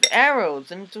ran out of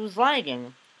arrows and it was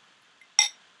lagging.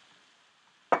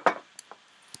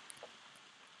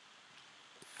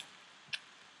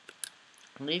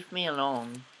 Leave me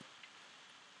alone.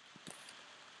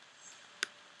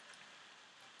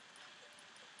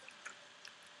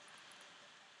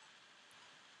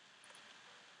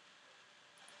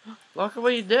 Look at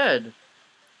what you did.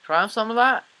 Can I have some of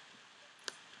that?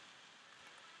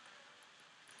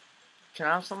 Can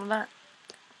I have some of that?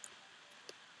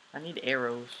 I need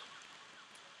arrows.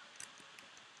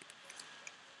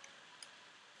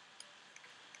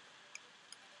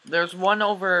 There's one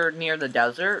over near the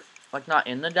desert. Like, not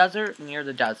in the desert, near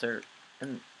the desert.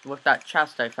 And with that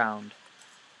chest I found.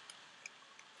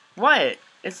 What?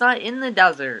 It's not in the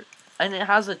desert. And it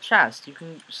has a chest. You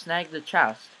can snag the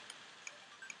chest.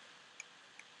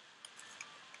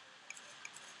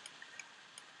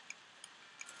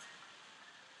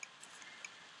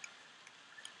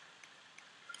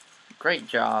 Great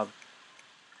job.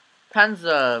 Pen's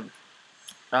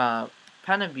Pen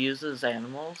abuses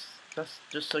animals.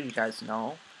 Just so you guys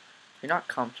know. If you're not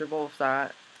comfortable with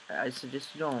that, I suggest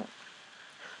you don't.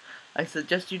 I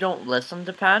suggest you don't listen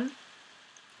to Pen.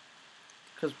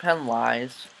 Because Pen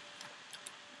lies.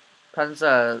 Pen's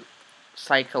a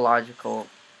psychological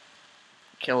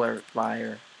killer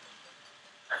liar.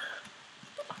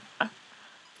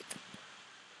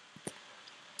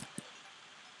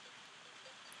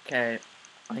 Okay,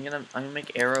 I'm gonna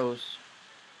make arrows.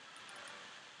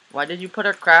 Why did you put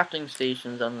our crafting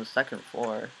stations on the second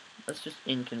floor? That's just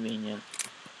inconvenient.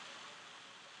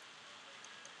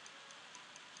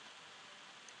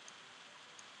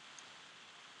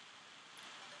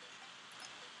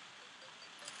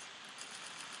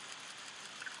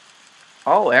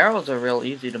 Oh, arrows are real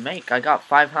easy to make. I got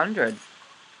 500.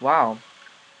 Wow.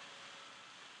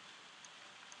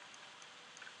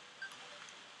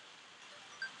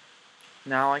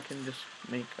 Now I can just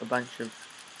make a bunch of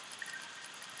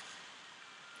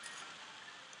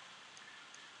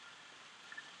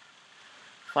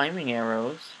flaming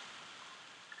arrows.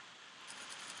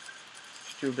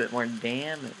 Just do a bit more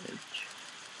damage.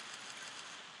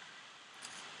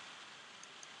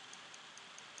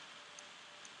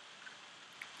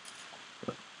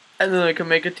 And then I can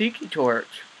make a tiki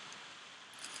torch.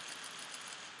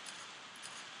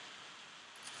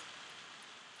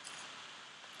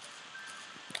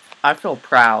 I feel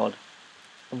proud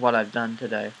of what I've done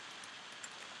today.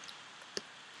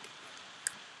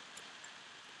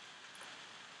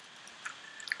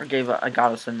 I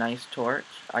got us a nice torch.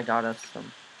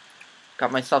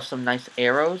 Got myself some nice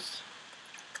arrows.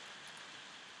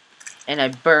 And I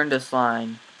burned a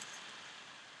slime.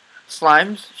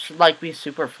 Slimes should like be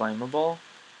super flammable.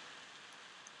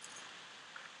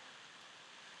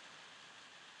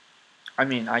 I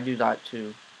mean, I do that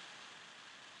too.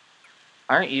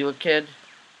 Aren't you a kid?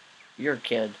 You're a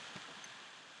kid.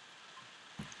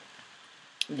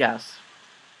 Yes.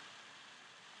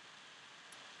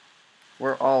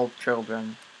 We're all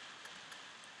children.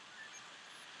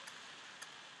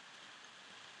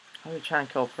 How are we trying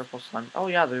to kill a purple slime? Oh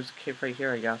yeah, there's a cave right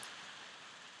here, I guess.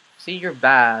 See, you're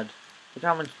bad. Look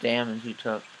how much damage you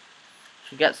took. You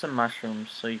should get some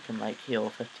mushrooms so you can, like, heal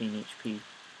 15 HP.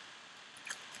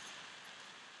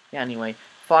 Yeah, anyway.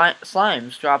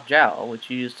 Slimes drop gel, which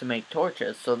you use to make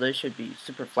torches, so they should be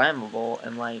super flammable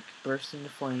and, like, burst into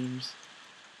flames.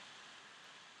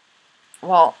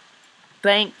 Well,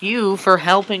 thank you for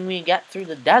helping me get through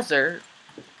the desert.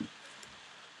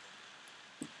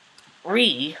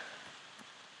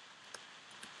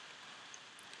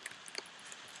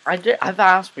 I've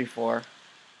asked before.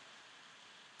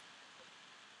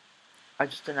 I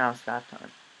just didn't ask that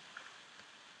time.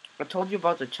 I told you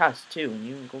about the chest, too, and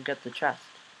you can go get the chest.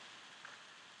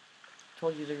 I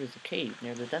told you there was a cave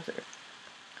near the desert.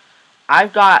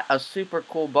 I've got a super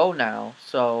cool bow now,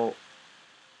 so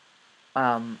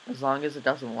as long as it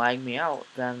doesn't lag me out,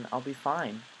 then I'll be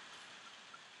fine.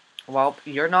 Well,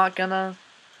 you're not gonna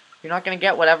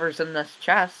get whatever's in this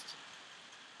chest,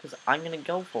 because I'm gonna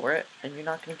go for it, and you're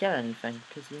not gonna get anything,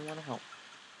 because you want to help.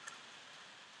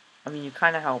 I mean, you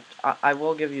kind of helped. I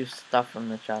will give you stuff from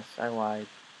the chest. I lied.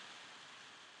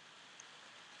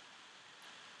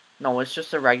 No, it's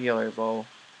just a regular bow.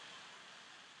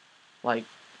 Like,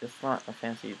 it's not a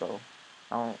fancy bow.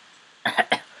 I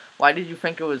don't... Why did you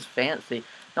think it was fancy?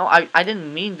 No, I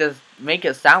didn't mean to make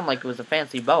it sound like it was a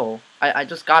fancy bow. I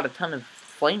just got a ton of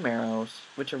flame arrows,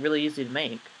 which are really easy to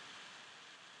make.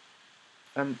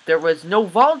 There was no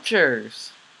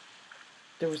vultures!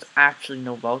 There was actually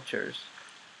no vultures.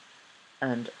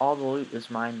 And all the loot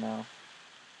is mine now.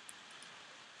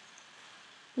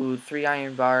 Ooh, 3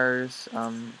 iron bars,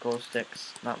 glow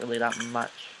sticks. Not really that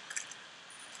much.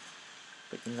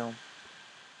 But, you know,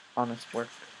 honest work.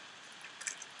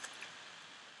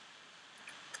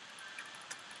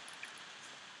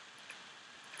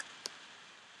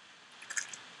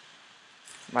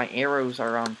 My arrows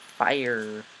are on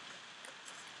fire.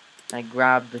 I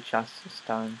grabbed the chest this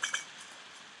time.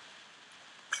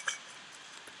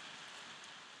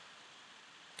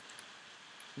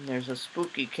 And there's a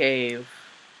spooky cave.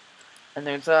 And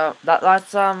there's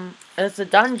it's a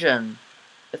dungeon.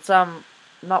 It's, not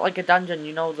like a dungeon,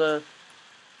 you know,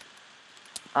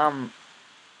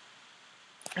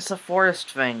 it's a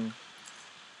forest thing.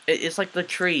 It's like the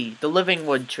tree, the living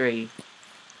wood tree.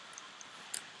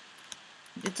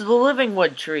 It's the living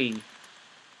wood tree.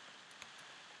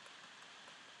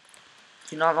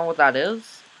 Do you not know what that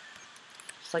is?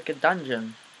 It's like a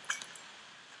dungeon.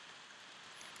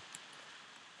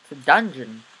 It's a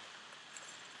dungeon.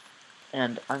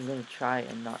 And I'm gonna try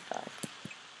and not die.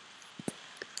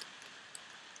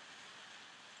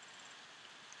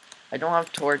 I don't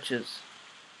have torches.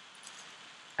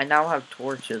 I now have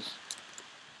torches.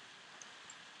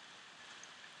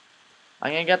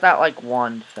 I'm gonna get that, like,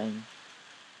 wand thing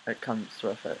that comes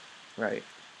with it. Right.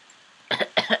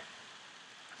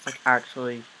 It's, like,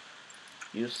 actually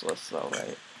useless, though,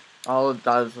 right? All it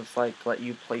does is, like, let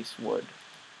you place wood.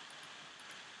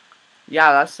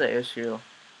 Yeah, that's the issue.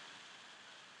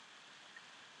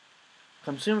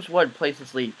 Consumes wood,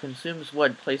 places leaf. Consumes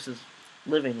wood, places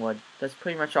living wood. That's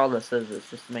pretty much all this is.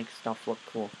 It's just to make stuff look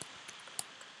cool.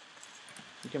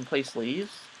 You can place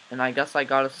leaves, and I guess I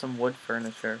got us some wood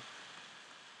furniture.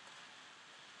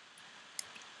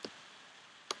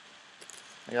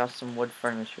 I got some wood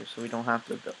furniture, so we don't have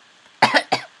to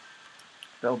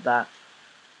build that.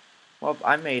 Well,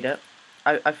 I made it.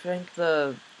 I think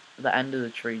the end of the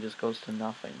tree just goes to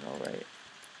nothing, though, right?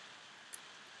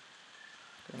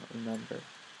 Don't remember.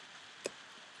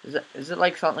 Is it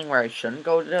like something where I shouldn't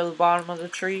go to the bottom of the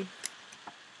tree?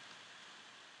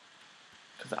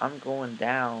 Because I'm going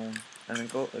down, and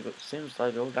it seems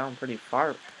like I go down pretty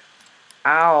far.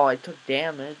 Ow, I took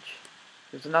damage.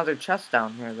 There's another chest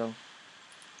down here, though.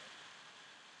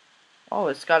 Oh,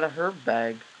 it's got a herb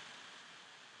bag.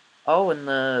 Oh, and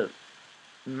the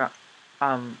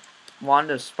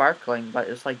wand is sparkling, but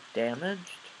it's like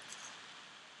damaged.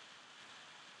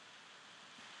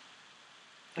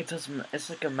 It's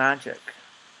like a magic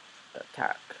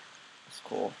attack. It's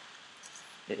cool.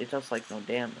 It does like no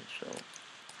damage,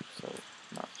 so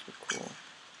not so cool.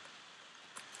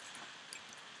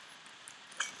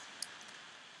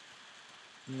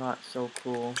 Not so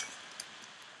cool.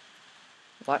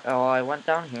 What? Oh, I went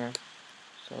down here,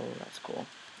 so that's cool.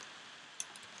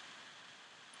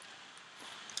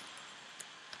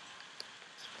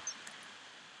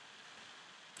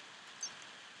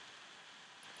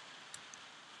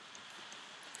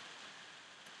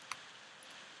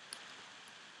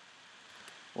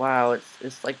 Wow,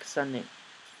 it's like sending.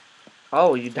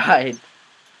 Oh, you died.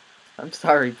 I'm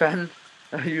sorry, Ben.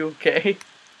 Are you okay?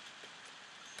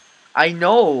 I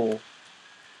know.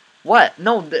 What?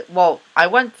 No, well, I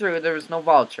went through, there was no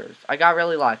vultures. I got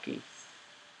really lucky.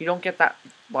 You don't get that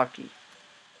lucky.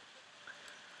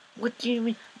 What do you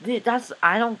mean?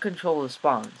 I don't control the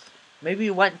spawns. Maybe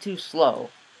you went too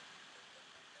slow.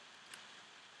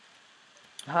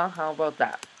 Huh? How about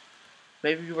that?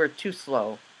 Maybe you were too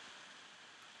slow.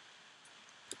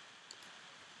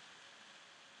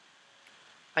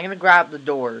 I'm gonna grab the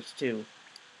doors, too.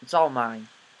 It's all mine.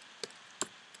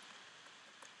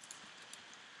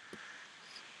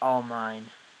 All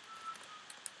mine.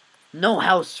 No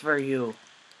house for you.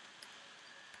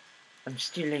 I'm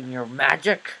stealing your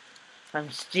magic.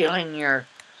 I'm stealing your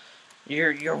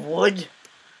wood.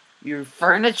 Your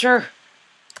furniture.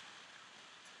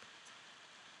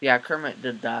 Yeah, Kermit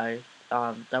did die.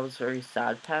 That was very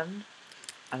sad, Pen.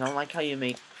 I don't like how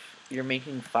you're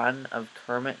making fun of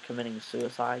Kermit committing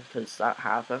suicide, because that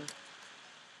happened.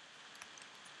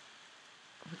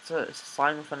 It's a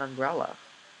slime with an umbrella.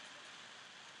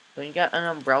 Don't you get an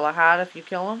umbrella hat if you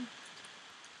kill him?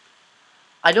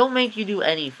 I don't make you do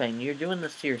anything. You're doing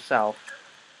this to yourself.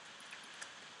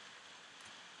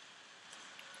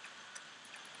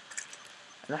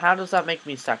 And how does that make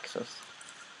me sexist?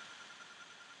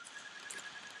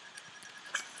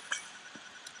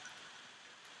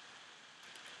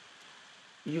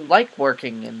 You like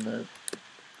working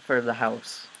for the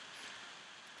house.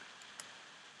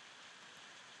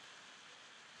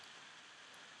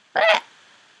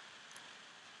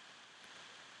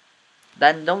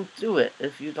 Then don't do it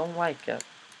if you don't like it.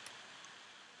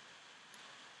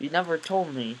 You never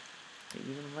told me that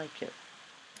you didn't like it.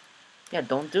 Yeah,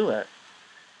 don't do it.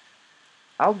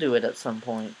 I'll do it at some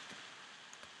point.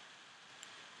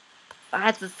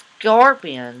 That's a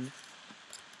scorpion.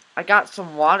 I got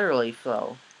some water leaf,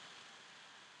 though.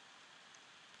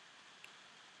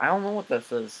 I don't know what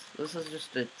this is. This is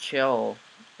just a chill.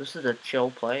 This is a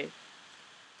chill play.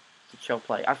 It's a chill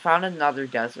play. I found another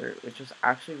desert, which is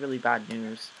actually really bad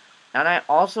news. And I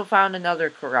also found another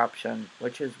corruption,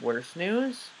 which is worse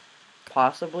news.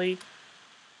 Possibly.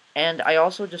 And I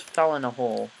also just fell in a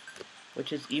hole,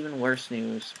 which is even worse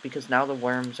news, because now the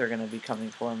worms are going to be coming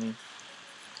for me.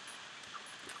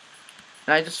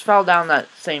 And I just fell down that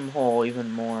same hole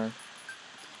even more.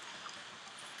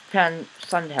 Can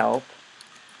send help.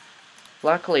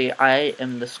 Luckily, I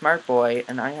am the smart boy,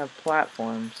 and I have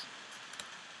platforms.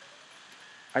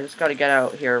 I just gotta get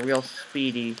out here real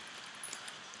speedy.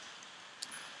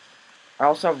 I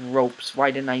also have ropes.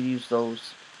 Why didn't I use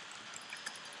those?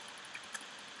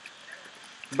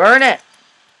 Burn it!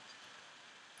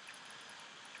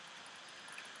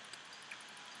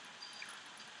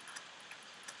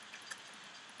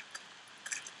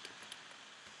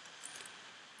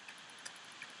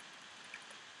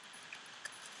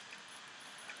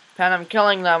 Pen, I'm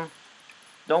killing them.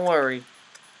 Don't worry.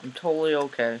 I'm totally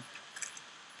okay.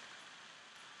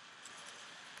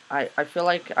 I feel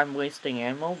like I'm wasting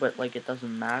ammo, but like it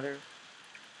doesn't matter.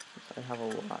 Since I have a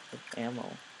lot of ammo.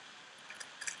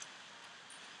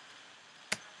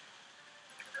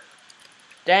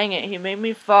 Dang it, he made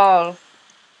me fall.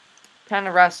 Pen,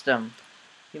 arrest him.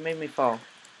 He made me fall.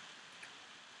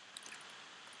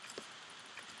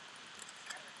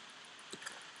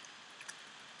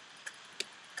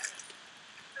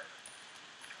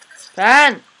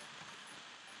 Pen!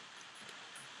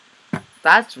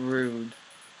 That's rude.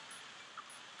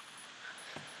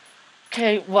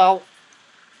 Okay, well,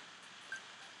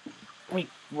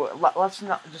 let's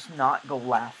not go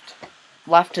left.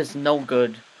 Left is no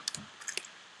good.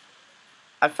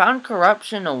 I found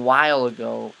corruption a while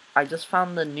ago. I just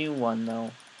found the new one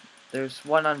though. There's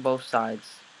one on both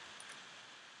sides.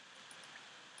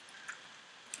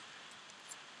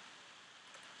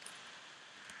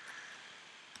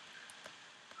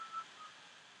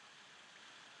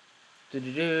 Do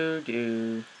do do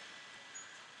do.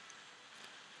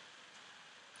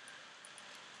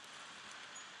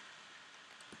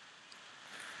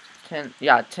 Tin,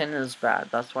 yeah, tin is bad.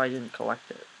 That's why I didn't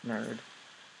collect it, nerd.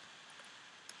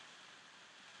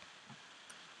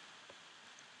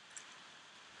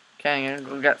 Okay, I'm gonna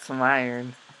go get some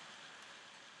iron.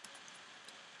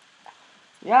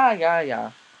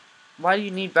 Yeah. Why do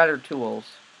you need better tools?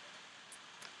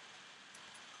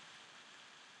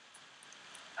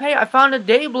 Hey, I found a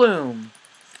day bloom!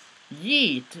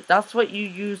 Yeet! That's what you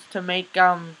use to make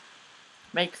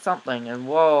something. And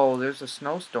whoa, there's a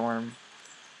snowstorm.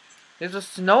 There's a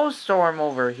snowstorm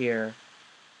over here.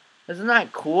 Isn't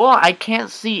that cool? I can't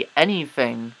see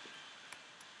anything.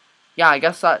 Yeah, I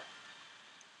guess that...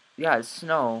 Yeah, it's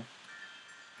snow.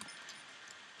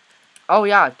 Oh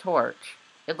yeah, a torch.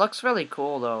 It looks really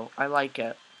cool though. I like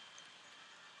it.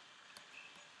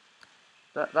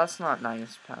 That's not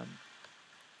nice, Pen.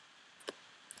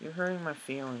 You're hurting my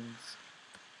feelings.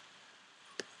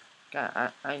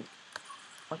 God, I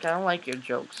don't like your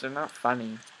jokes. They're not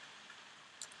funny.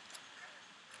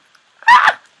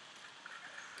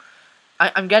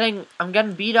 I'm getting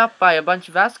beat up by a bunch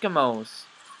of Eskimos.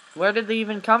 Where did they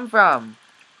even come from?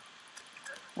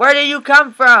 Where did you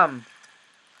come from?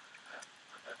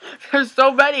 There's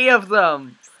so many of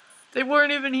them. They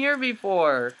weren't even here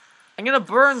before. I'm gonna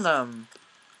burn them.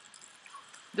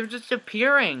 They're just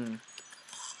appearing.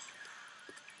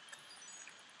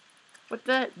 What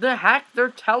the heck? They're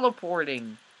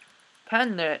teleporting.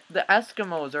 Pen, the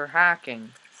Eskimos are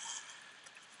hacking.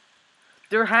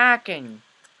 They're hacking.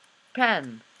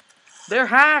 Pen. They're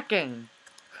hacking.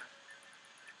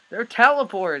 They're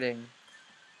teleporting.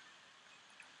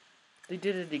 They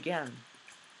did it again.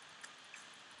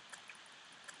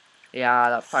 Yeah,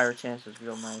 that fire chance is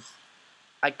real nice.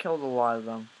 I killed a lot of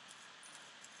them.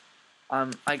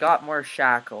 I got more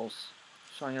shackles,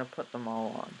 so I'm gonna put them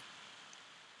all on.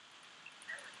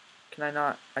 Can I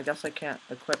not? I guess I can't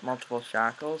equip multiple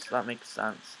shackles? That makes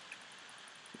sense.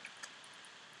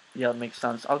 Yeah, that makes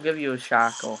sense. I'll give you a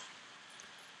shackle.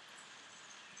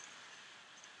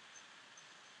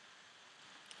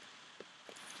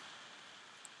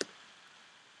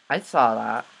 I saw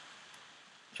that.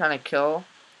 Trying to kill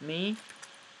me?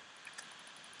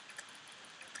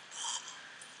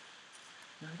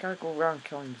 I gotta go around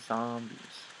killing zombies.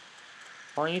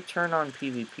 Why don't you turn on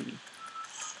PvP?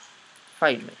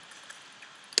 Fight me.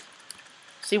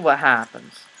 See what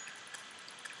happens.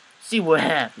 See what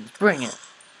happens. Bring it.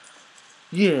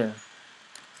 Yeah.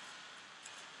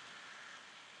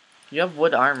 You have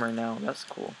wood armor now. That's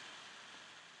cool.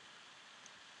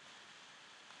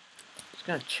 Just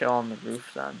gonna chill on the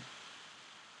roof then.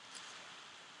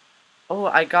 Oh,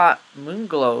 I got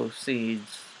moonglow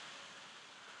seeds.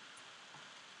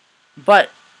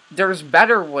 But there's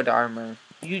better wood armor.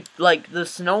 You like the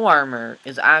snow armor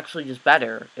is actually just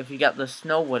better if you get the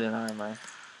snow wooden armor.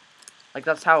 Like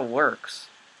that's how it works.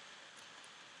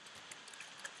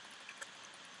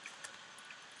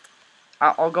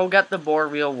 I'll go get the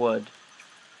boreal wood.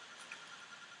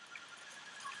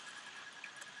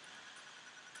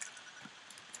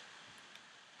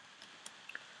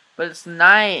 But it's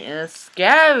night and it's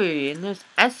scary and there's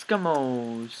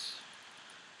Eskimos.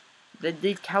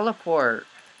 They teleport.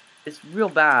 It's real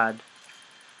bad.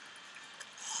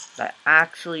 They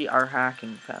actually are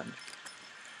hacking them.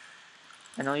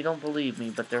 I know you don't believe me,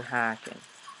 but they're hacking.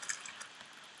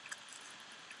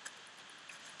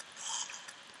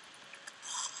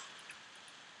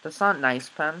 That's not nice,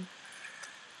 Pen.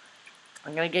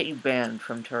 I'm gonna get you banned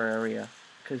from Terraria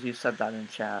because you said that in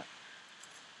chat.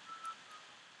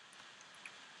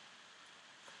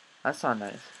 That's not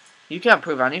nice. You can't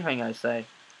prove anything I say.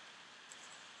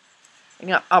 I'm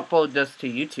gonna upload this to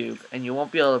YouTube and you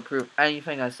won't be able to prove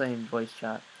anything I say in voice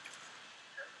chat.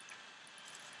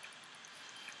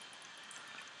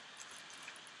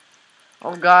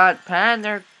 Oh god, Pen,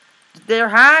 they're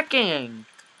hacking!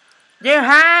 They're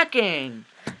hacking!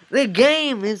 The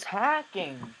game is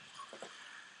hacking!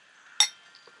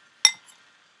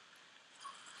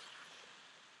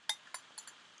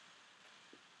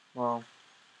 Well.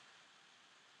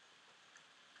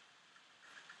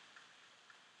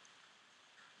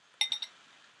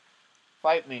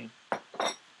 Fight me.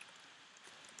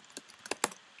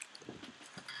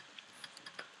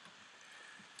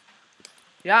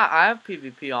 Yeah, I have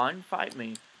PvP on. Fight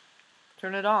me.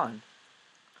 Turn it on.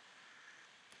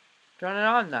 Turn it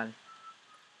on then.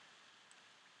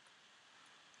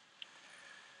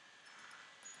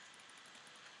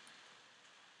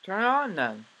 Turn it on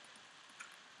then.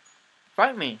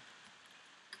 Fight me.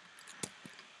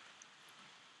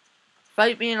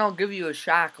 Fight me and I'll give you a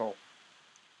shackle.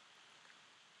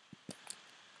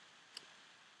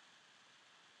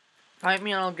 Fight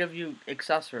me and I'll give you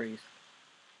accessories.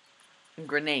 And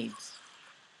grenades.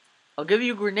 I'll give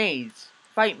you grenades.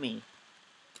 Fight me.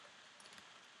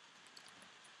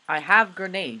 I have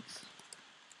grenades.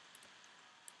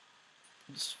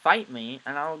 Just fight me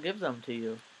and I'll give them to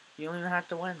you. You don't even have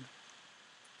to win.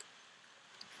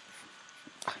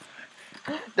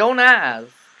 Don't ask.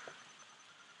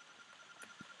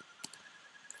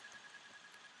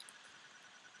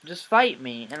 Just fight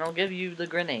me and I'll give you the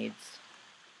grenades.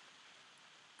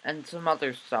 And some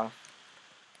other stuff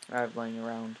I have laying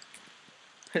around.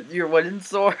 Your wooden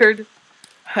sword?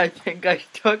 I think I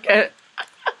took it.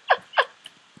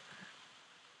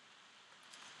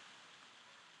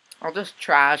 I'll just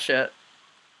trash it.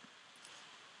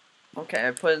 Okay,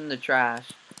 I put it in the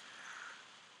trash.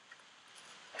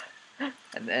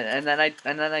 And then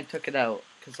I took it out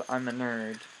because I'm a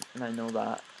nerd and I know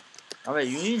that. Oh wait,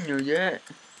 you didn't know that.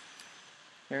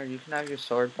 Here, you can have your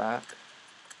sword back.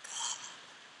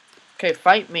 Okay,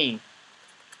 fight me.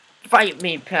 Fight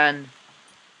me, Pen.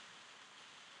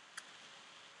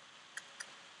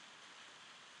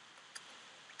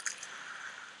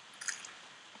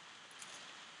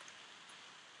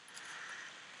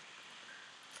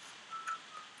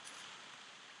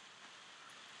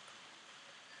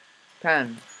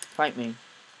 Pen, fight me.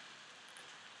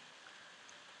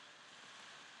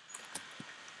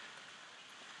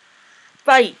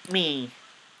 Fight me!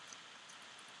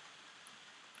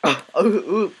 Oh,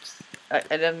 oops. I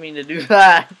didn't mean to do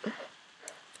that.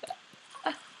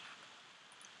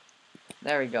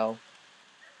 There we go.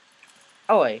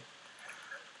 Oh, wait.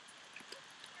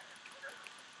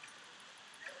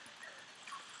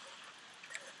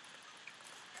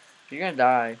 You're gonna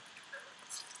die.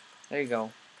 There you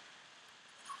go.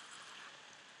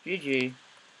 GG.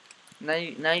 Now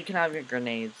you can have your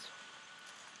grenades.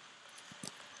 You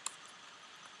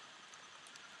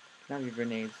can have your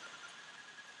grenades.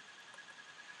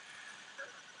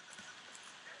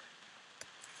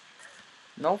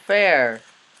 No fair.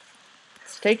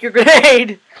 Take your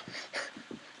grenade!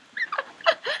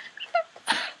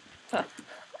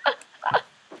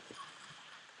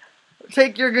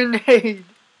 Take your grenade!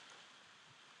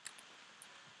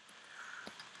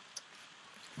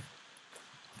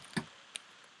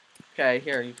 Okay,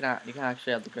 here, you can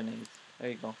actually have the grenades.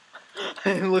 There you go.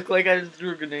 It looked like I just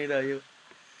threw a grenade at you.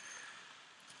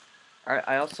 Alright,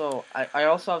 I also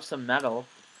have some metal.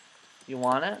 You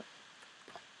want it?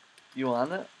 You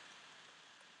want it?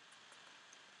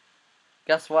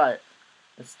 Guess what?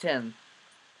 It's tin.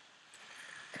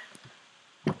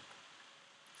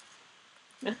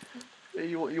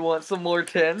 You want some more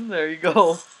tin? There you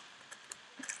go.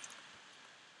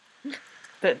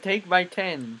 Take my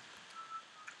tin.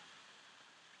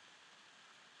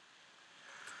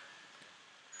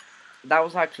 That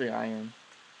was actually iron.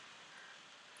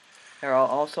 Here,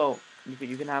 also, you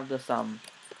can have this,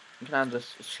 you can have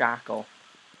this shackle.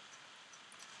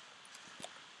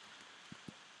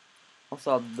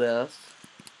 Also this.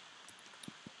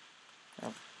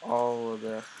 Have all of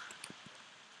this.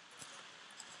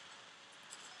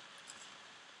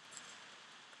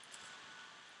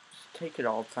 Just take it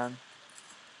all, Pen.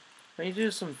 Can you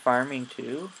do some farming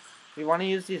too? We want to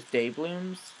use these day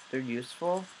blooms. They're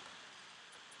useful.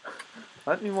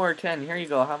 Let me more tin. Here you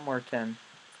go. Have more tin.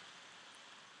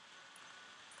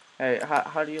 Hey,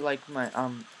 how do you like my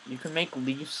you can make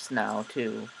leaves now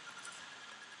too.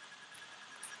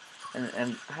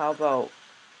 And how about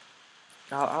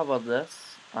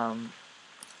this? How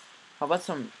about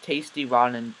some tasty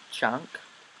rotten chunk?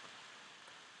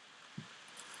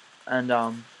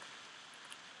 And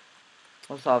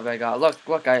what's up I got?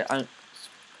 Look, I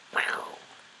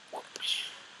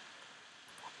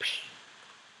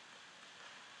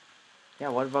yeah,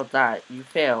 what about that? You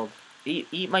failed.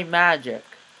 Eat my magic.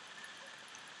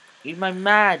 Eat my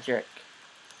magic.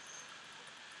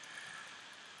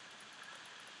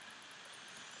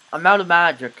 I'm out of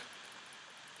magic.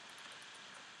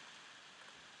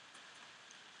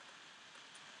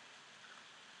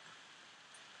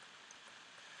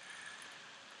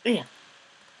 Yeah.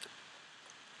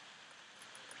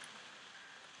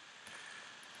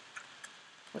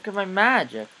 Look at my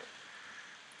magic.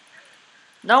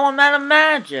 No, I'm out of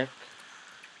magic.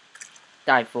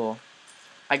 Die, fool.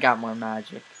 I got more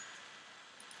magic.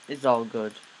 It's all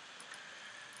good.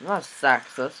 I'm not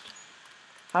sexist.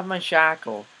 Have my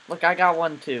shackle. Look, I got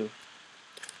one too.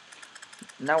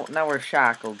 Now we're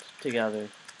shackled together.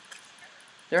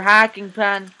 They're hacking,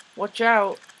 Pen. Watch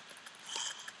out.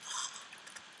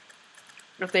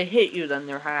 If they hit you, then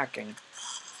they're hacking.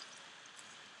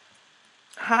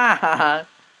 Ha ha ha.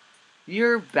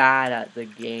 You're bad at the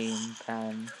game,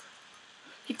 Pen.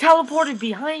 He teleported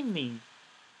behind me.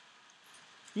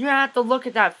 You have to look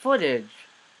at that footage.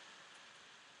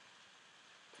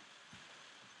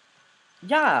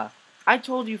 Yeah, I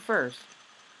told you first.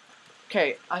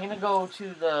 Okay, I'm gonna go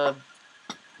to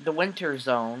the winter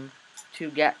zone to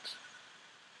get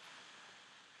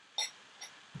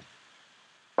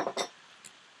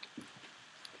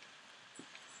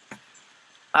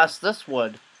us this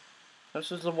wood.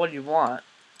 This is the wood you want.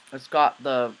 It's got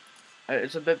the.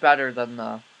 It's a bit better than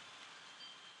the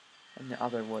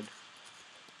other wood.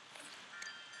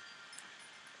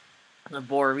 The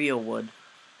boreal wood.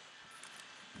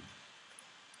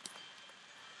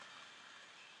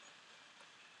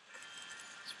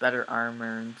 It's better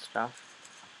armor and stuff.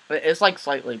 But it's like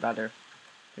slightly better.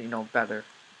 You know, better.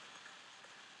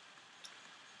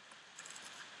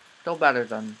 Still better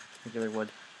than regular wood.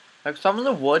 Like some of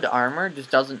the wood armor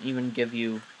just doesn't even give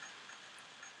you.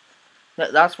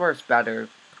 That's where it's better.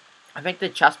 I think the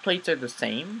chest plates are the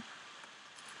same.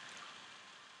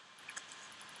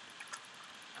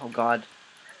 Oh god.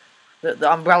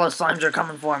 The umbrella slimes are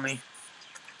coming for me.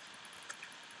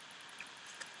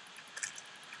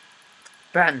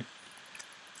 Ben.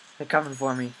 They're coming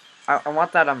for me. I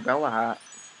want that umbrella hat.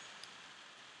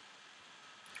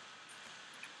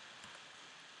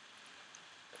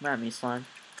 Come at me, slime.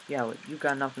 Yeah, you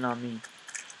got nothing on me.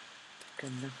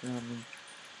 Got nothing on me.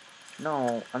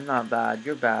 No, I'm not bad.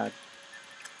 You're bad.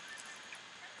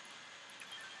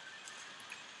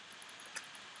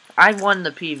 I won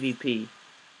the PvP.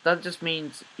 That just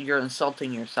means you're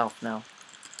insulting yourself now.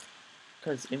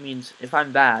 Because it means if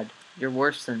I'm bad, you're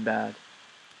worse than bad.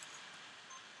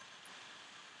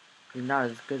 You're not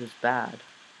as good as bad.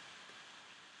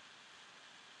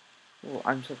 Well,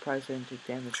 I'm surprised I didn't take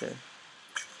damage there.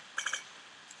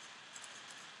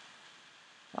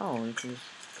 Oh, we can just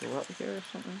go up here or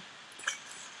something?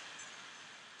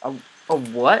 A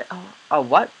what? A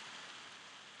what?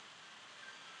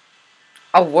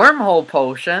 A wormhole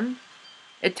potion?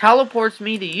 It teleports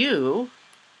me to you?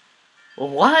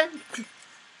 What?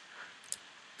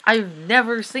 I've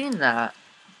never seen that.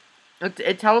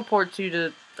 It teleports you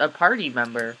to a party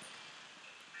member.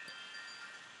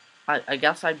 I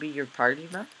guess I'd be your party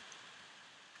member?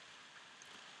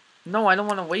 No, I don't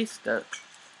want to waste it.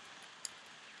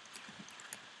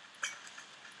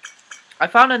 I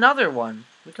found another one.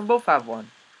 We can both have one.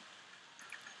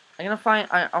 I'm gonna find.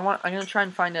 I'm gonna try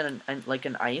and find like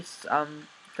an ice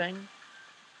thing.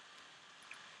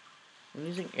 I'm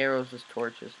using arrows as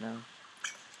torches now.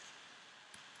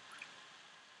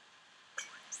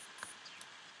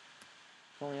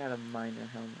 If only had a miner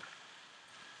helmet.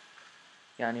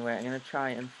 Yeah. Anyway, I'm gonna try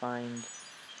and find.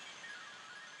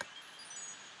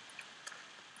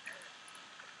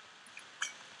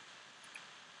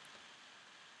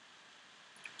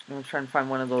 gonna try and find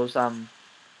one of those,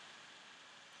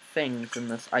 things in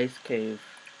this ice cave.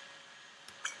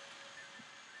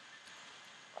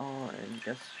 Oh, and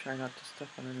just try not to step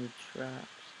on any traps.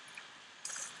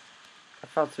 I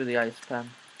fell through the ice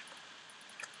pen.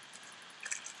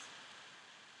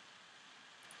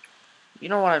 You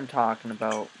know what I'm talking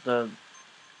about. The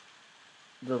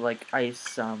like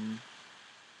ice ice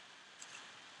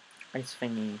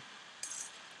thingy.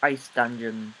 Ice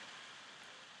dungeon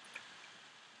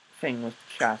thing with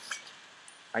chest.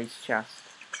 Ice chest.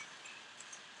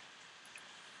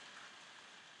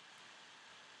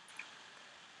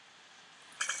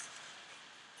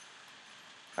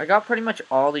 I got pretty much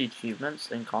all the achievements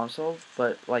in console,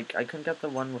 but like I couldn't get the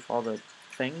one with all the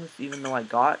things, even though I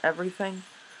got everything.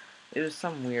 It was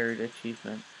some weird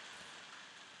achievement.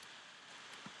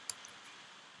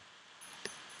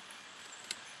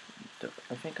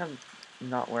 I think I'm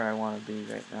not where I want to be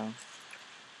right now.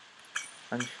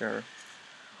 Unsure.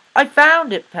 I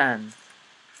found it, Pen!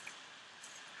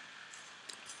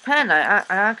 Pen, I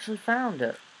actually found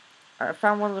it. I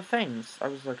found one of the things I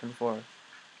was looking for.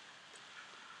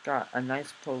 Got a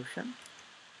nice potion.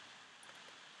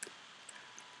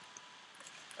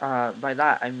 By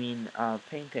that I mean,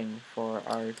 painting for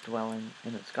our dwelling,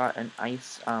 and it's got an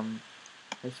ice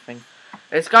thing.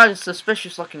 It's got a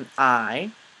suspicious looking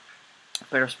eye.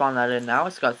 Better spawn that in now.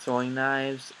 It's got throwing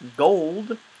knives,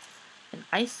 gold, and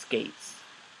ice skates.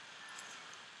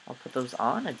 I'll put those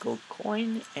on, a gold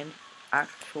coin, and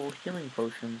actual healing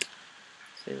potions.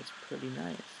 Say that's pretty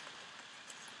nice.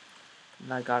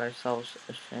 And I got ourselves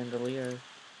a chandelier.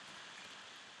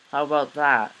 How about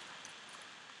that?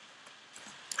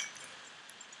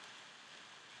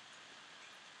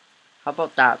 How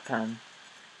about that, Pen?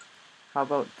 How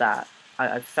about that?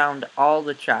 I found all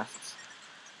the chests.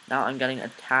 Now I'm getting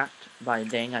attacked by a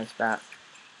dang ice bat.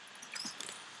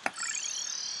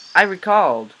 I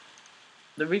recalled.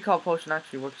 The recall potion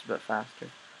actually works a bit faster.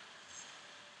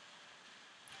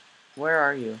 Where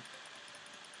are you?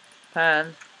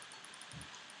 Pen.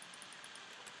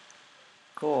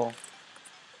 Cool.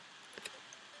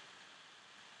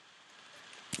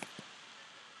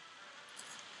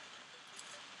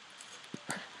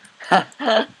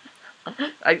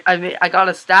 I got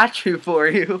a statue for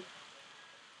you.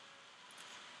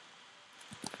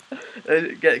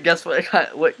 Guess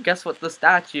what? Guess what the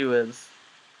statue is?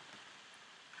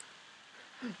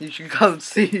 You should come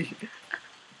see.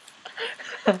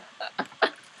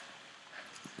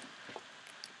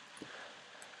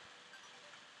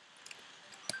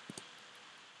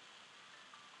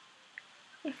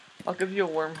 I'll give you a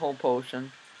wormhole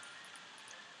potion.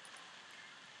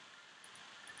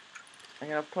 I'm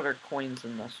gonna put our coins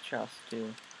in this chest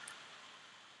too,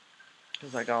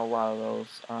 because I got a lot of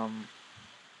those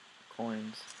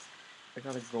coins. I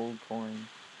got a gold coin.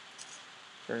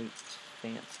 Very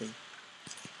fancy.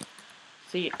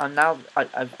 See, now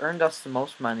I've earned us the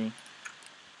most money.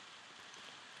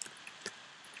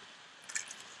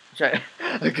 Which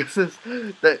I guess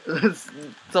that's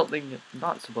something I'm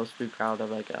not supposed to be proud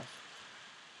of, I guess.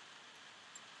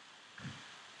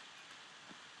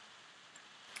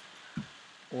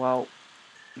 Well,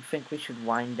 you think we should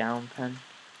wind down, Pen?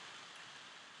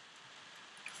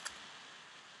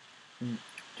 And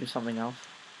do something else?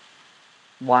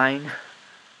 Wine?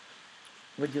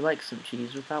 Would you like some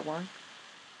cheese with that wine?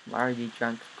 Are you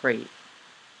drunk? Great.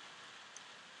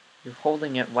 You're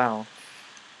holding it well.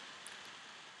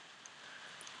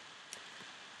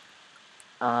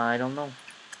 I don't know.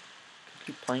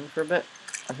 Keep playing for a bit.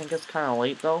 I think it's kind of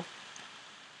late though.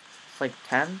 It's like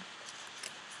 10.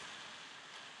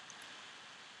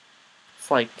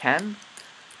 It's like 10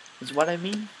 is what I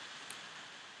mean.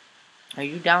 Are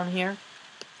you down here?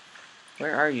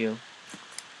 Where are you?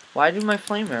 Why do my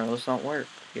flame arrows not work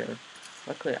here?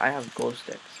 Luckily I have glow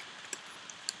sticks.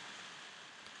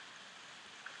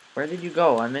 Where did you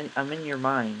go? I'm in your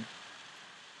mind.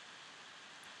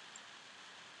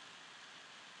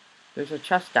 There's a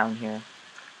chest down here.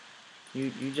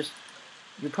 You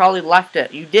probably left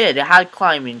it. You did. It had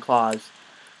climbing claws.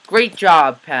 Great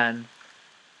job, Pen.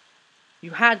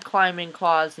 You had climbing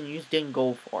claws and you just didn't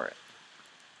go for it.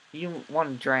 You didn't want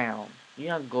to drown. You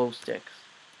have glow sticks.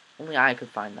 Only I could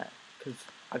find that, because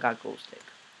I got glow sticks.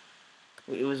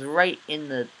 It was right in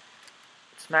the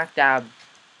smack dab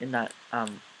in that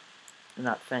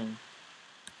thing.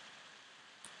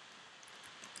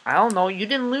 I don't know. You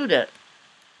didn't loot it.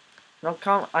 No,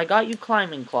 I got you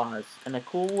climbing claws and a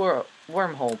cool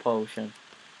wormhole potion.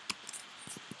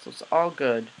 So it's all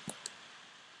good.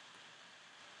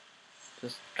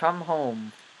 Just come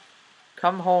home.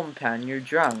 Come home, Pen. You're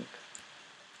drunk.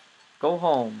 Go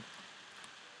home.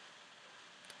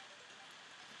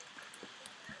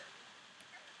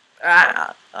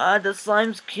 The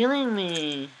slime's killing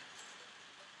me.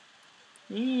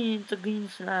 It's a green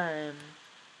slime.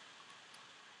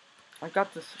 I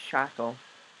got this shackle.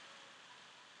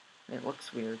 It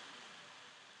looks weird.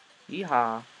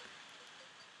 Yeehaw.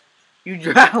 You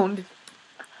drowned?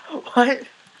 What?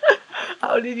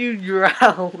 How did you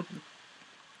drown?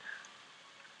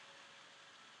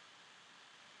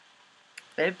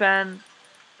 Hey, Ben.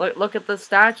 Look at the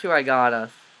statue I got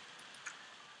us.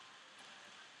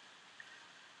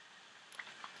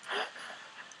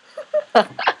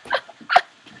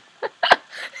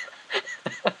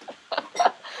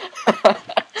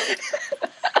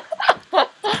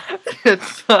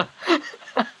 it's a,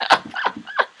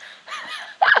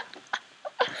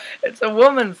 it's a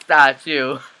woman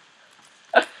statue.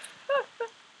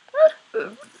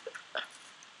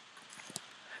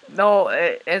 No,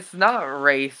 it's not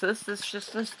racist. It's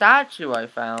just a statue I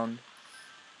found.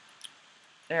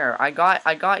 There, I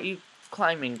got you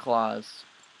climbing claws.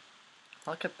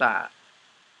 Look at that.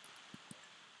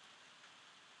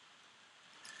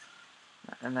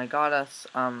 And I got us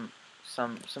some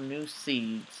new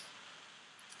seeds.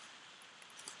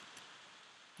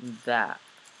 That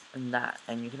and that,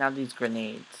 and you can have these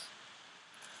grenades.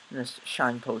 And this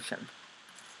shine potion.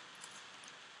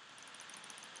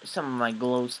 Some of my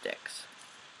glow sticks.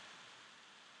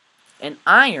 And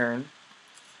iron,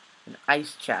 an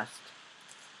ice chest,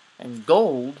 and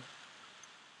gold,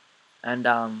 and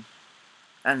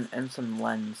some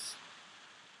lens.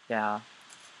 Yeah.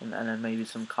 And then maybe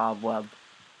some cobweb.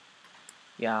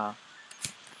 Yeah.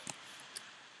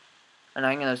 And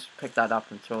I'm gonna pick that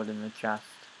up and throw it in the chest.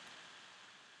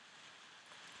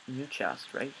 New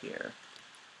chest right here.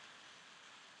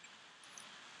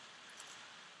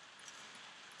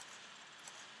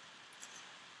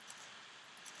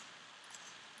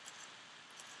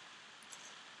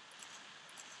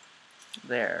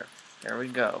 There we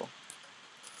go.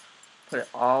 Put it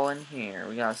all in here.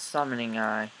 We got a summoning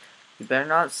eye. You better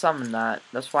not summon that.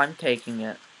 That's why I'm taking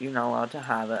it. You're not allowed to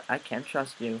have it. I can't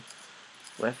trust you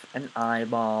with an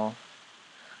eyeball.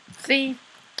 See?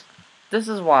 This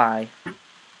is why.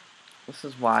 This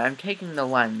is why. I'm taking the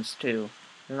lens, too.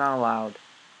 You're not allowed.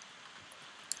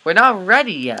 We're not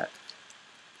ready yet.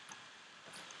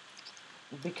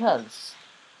 Because...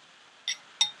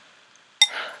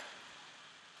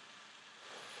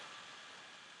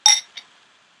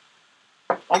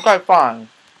 Okay, fine.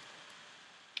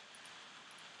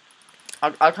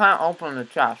 I can't open the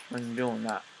chest when you're doing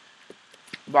that.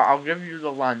 But I'll give you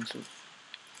the lenses.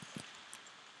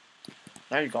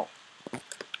 There you go.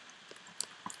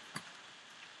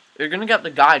 You're gonna get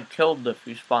the guy killed if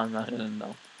you spawn that in,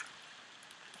 though.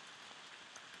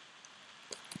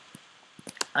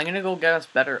 I'm gonna go get us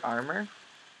better armor.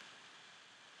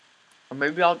 Or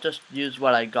maybe I'll just use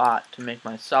what I got to make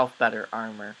myself better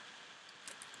armor.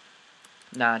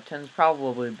 Nah, 10's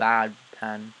probably bad,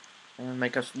 10. I'm gonna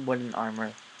make us wooden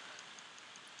armor.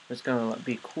 It's gonna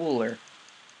be cooler.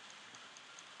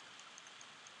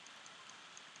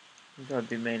 It's gonna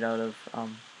be made out of,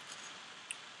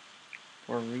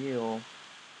 for real.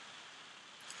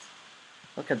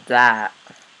 Look at that.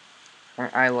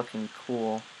 Aren't I looking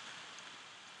cool?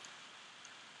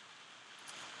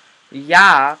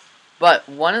 Yeah, but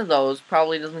one of those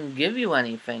probably doesn't give you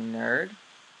anything, nerd.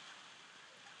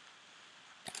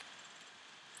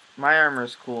 My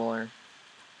armor's cooler.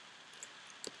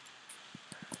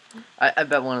 I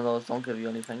bet one of those don't give you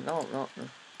anything. No.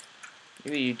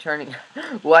 Maybe you turning...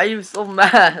 Why are you so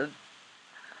mad?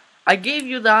 I gave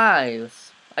you the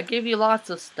eyes. I gave you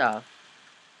lots of stuff.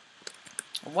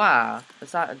 Wow.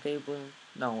 Is that a day bloom?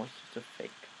 No, it's just a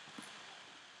fake.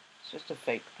 It's just a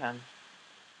fake pen.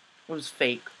 It was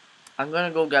fake. I'm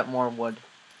gonna go get more wood.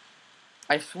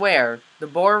 I swear, the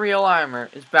boreal armor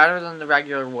is better than the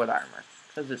regular wood armor.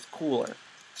 Because it's cooler.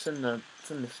 It's in the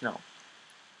snow.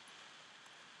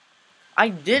 I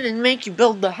didn't make you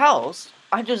build the house.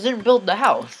 I just didn't build the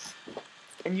house.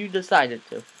 And you decided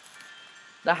to.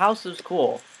 The house is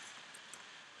cool.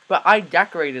 But I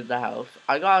decorated the house.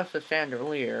 I got us a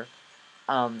chandelier.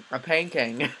 A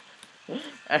painting.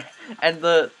 and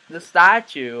the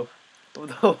statue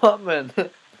of the woman.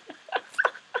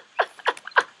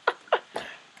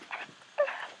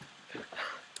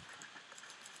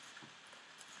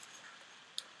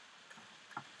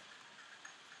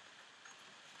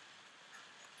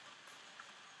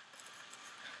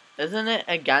 Isn't it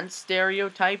against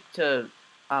stereotype to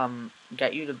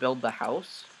get you to build the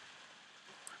house?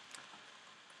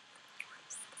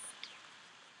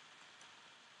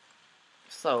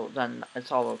 So then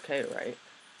it's all okay, right?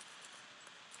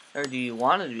 Or do you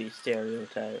want it to be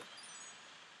stereotype?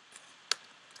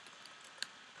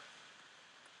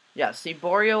 Yeah, see,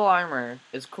 boreal armor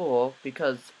is cool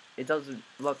because it doesn't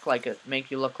look like it make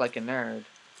you look like a nerd.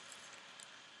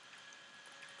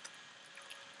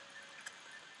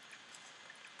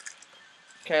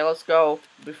 Okay, let's go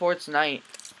before it's night.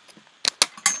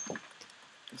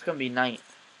 It's gonna be night,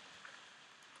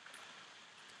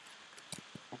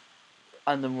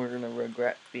 and then we're gonna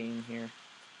regret being here.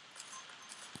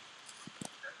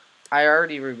 I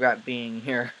already regret being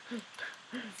here.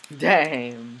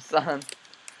 Damn, son.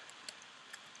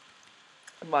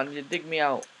 Come on, you dig me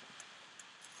out.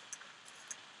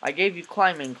 I gave you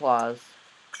climbing claws.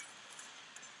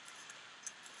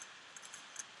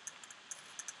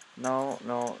 No,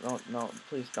 no, no, no.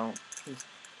 Please don't. Please,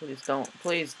 please don't.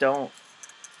 Please don't.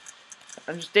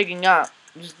 I'm just digging up.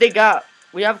 Just dig up.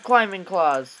 We have climbing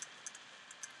claws.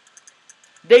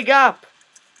 Dig up!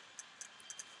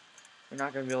 We're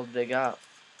not gonna be able to dig up.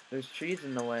 There's trees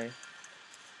in the way.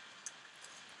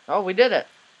 Oh, we did it.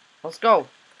 Let's go.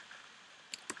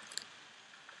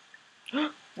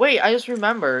 Wait, I just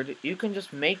remembered. You can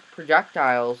just make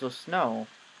projectiles with snow.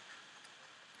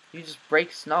 You just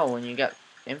break snow and you get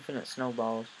infinite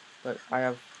snowballs. But I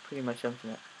have pretty much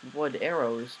infinite wood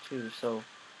arrows too, so...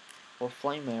 Or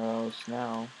flame arrows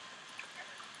now.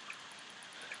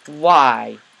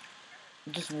 Why?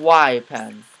 Just why,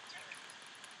 Pen?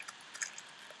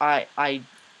 I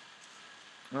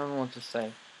don't know what to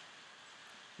say.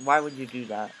 Why would you do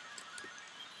that?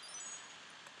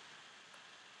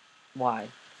 Why?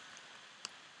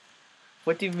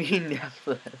 What do you mean,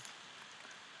 Netflix?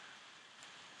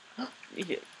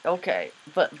 Okay,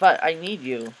 but I need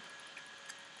you.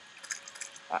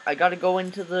 I gotta go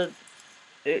into the...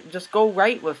 just go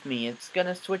right with me. It's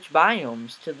gonna switch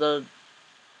biomes to the...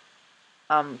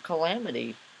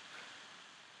 Calamity.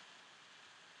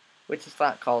 Which is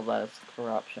not called that, it's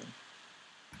corruption.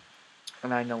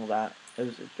 And I know that. It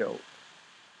was a joke.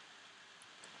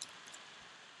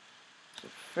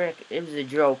 Frick, it was a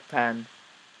joke, Pen.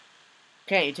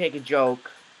 Can't you take a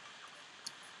joke?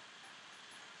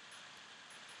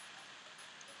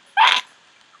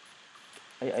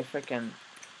 I frickin'...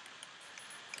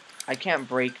 I can't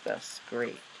break this.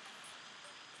 Great.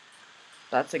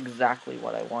 That's exactly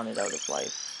what I wanted out of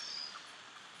life.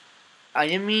 I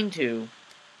didn't mean to,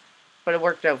 but it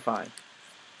worked out fine.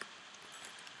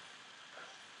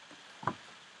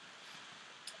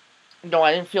 No,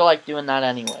 I didn't feel like doing that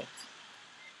anyway.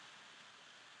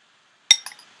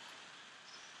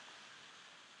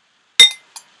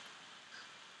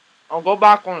 I'll go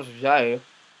back on today.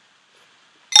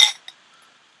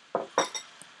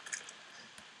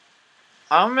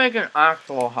 I'll make an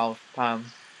actual house,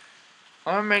 Pam.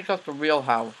 I'm gonna make us a real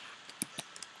house.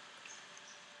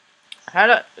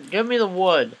 Give me the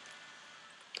wood.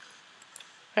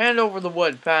 Hand over the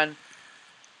wood, Pen.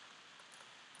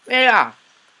 Yeah.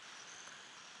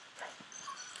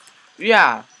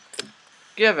 Yeah.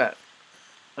 Give it.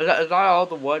 Is that all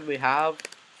the wood we have?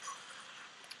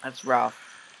 That's rough.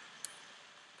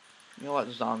 You know what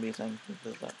zombie thing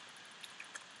is that?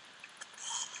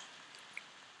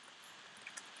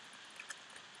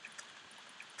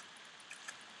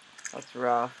 That's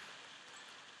rough.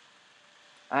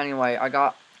 Anyway, I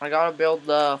gotta build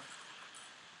the...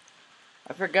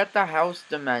 I forget the house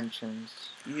dimensions.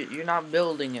 You're not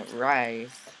building it right.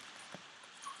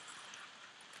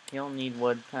 You'll need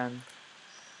wood, Pen.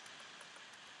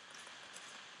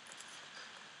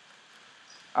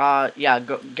 Yeah,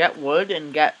 go get wood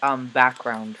and get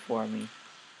background for me.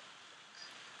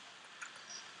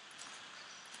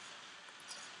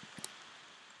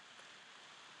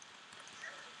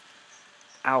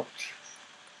 Ouch.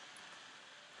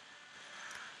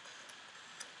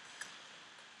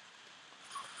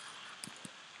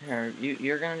 Here,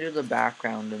 you're gonna do the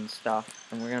background and stuff,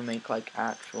 and we're gonna make like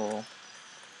actual...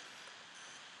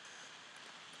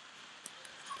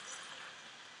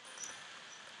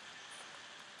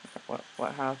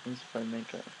 What happens if I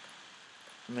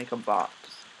make a box?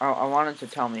 Oh, I want it to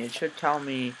tell me. It should tell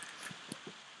me...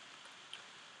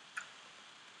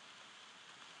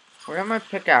 Where did my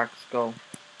pickaxe go?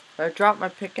 Did I drop my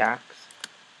pickaxe?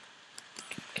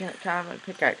 Can I have my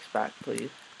pickaxe back, please?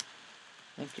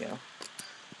 Thank you.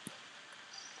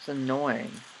 It's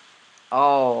annoying.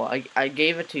 Oh, I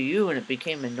gave it to you and it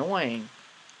became annoying.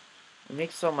 It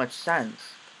makes so much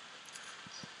sense.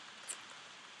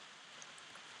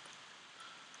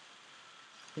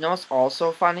 You know what's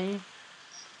also funny?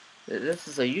 This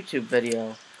is a YouTube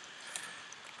video.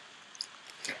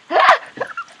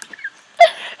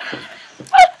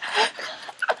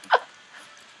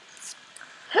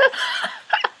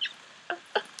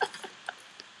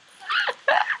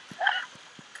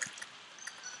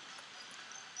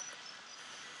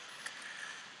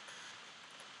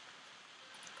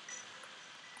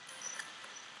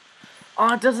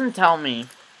 Oh, it doesn't tell me.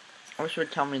 I wish it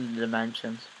would tell me the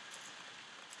dimensions.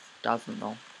 Doesn't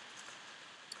though.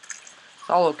 It's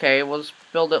all okay. We'll just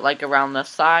build it like around this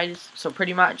size. So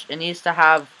pretty much it needs to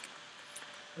have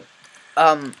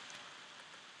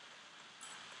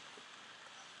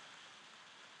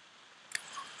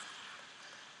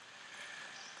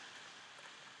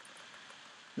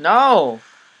no.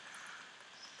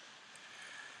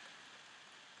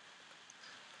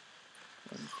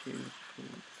 1, 2, 3,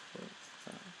 4,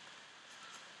 5.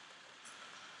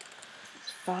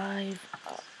 5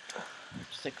 up.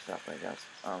 6 up, I guess.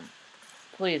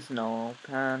 Please no,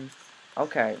 pen.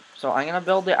 Okay, so I'm gonna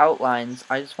build the outlines.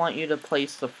 I just want you to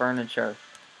place the furniture.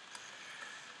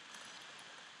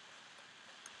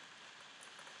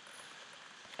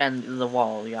 And the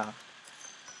wall, yeah.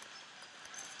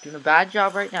 Doing a bad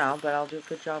job right now, but I'll do a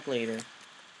good job later.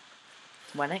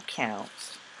 When it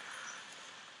counts.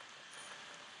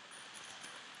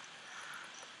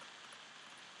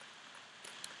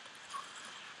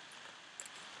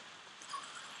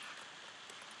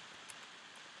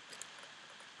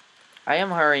 I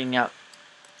am hurrying up.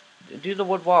 Do the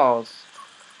wood walls.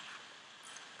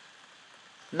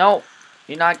 Nope,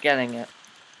 you're not getting it.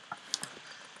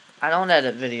 I don't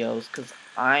edit videos because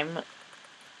I'm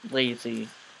lazy.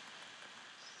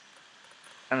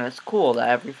 And it's cool that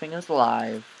everything is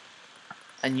live.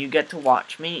 And you get to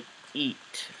watch me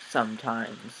eat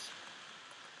sometimes.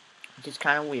 Which is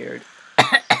kind of weird.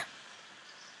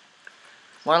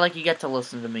 More like you get to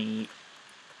listen to me eat.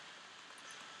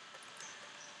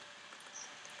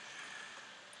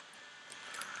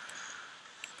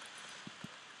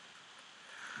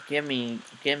 Gimme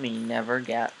never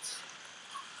gets.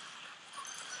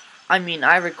 I mean,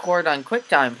 I record on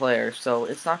QuickTime Player, so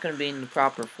it's not going to be in the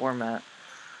proper format.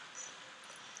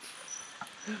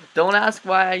 Don't ask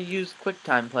why I use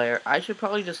QuickTime Player. I should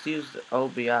probably just use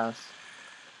OBS.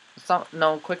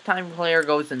 No, QuickTime Player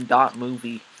goes in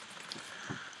 .movie.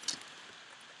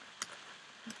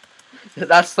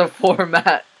 That's the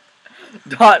format.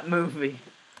 .movie.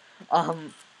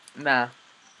 Nah.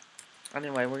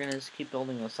 Anyway, we're gonna just keep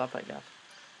building this up, I guess.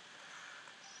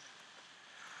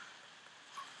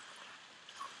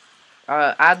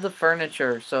 Add the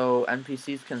furniture so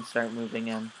NPCs can start moving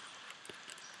in.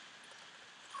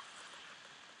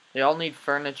 They all need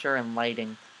furniture and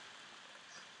lighting.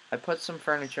 I put some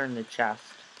furniture in the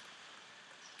chest.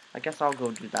 I guess I'll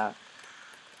go do that.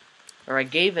 Or I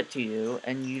gave it to you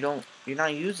and you're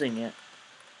not using it.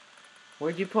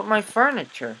 Where'd you put my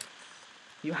furniture?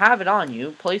 You have it on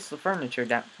you. Place the furniture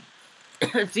down.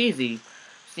 It's easy.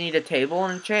 Just need a table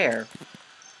and a chair.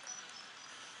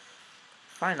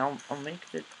 Fine, I'll make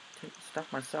the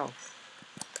stuff myself.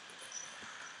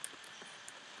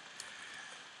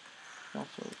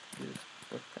 Also use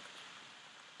footprints.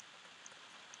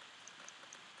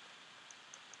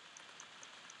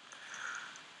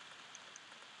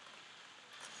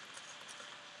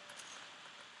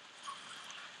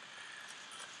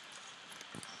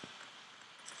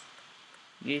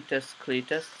 Yeetus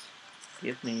Cletus,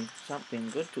 give me something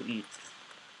good to eat.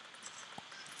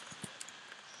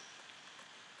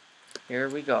 Here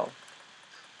we go.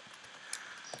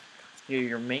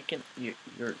 You're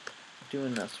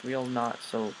doing this real not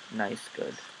so nice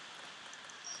good.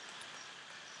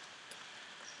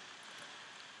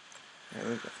 There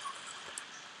we go.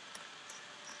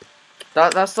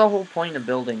 That's the whole point of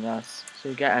building us. So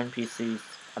you get NPCs.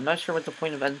 I'm not sure what the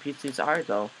point of NPCs are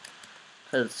though.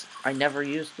 Because I never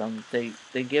use them. They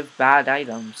give bad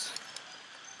items.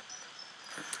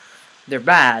 They're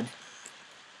bad.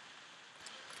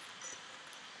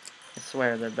 I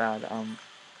swear they're bad. This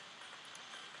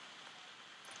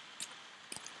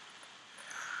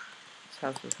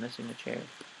house is missing a chair.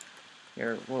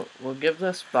 Here, we'll give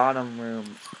this bottom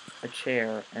room a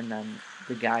chair, and then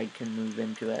the guide can move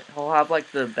into it. He'll have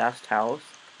like the best house,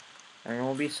 and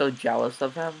we'll be so jealous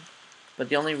of him. But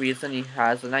the only reason he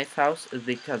has a nice house is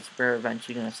because we're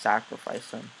eventually gonna sacrifice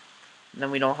him. And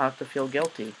then we don't have to feel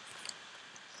guilty.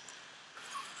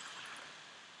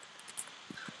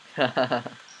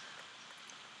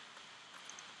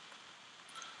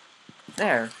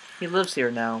 There, he lives here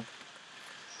now.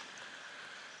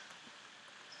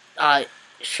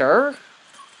 Sure?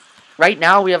 Right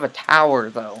now we have a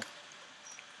tower, though.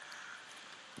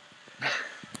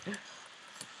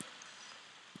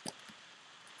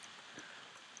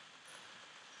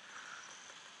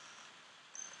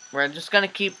 We're just gonna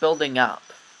keep building up.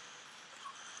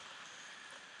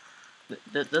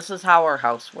 This is how our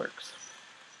house works.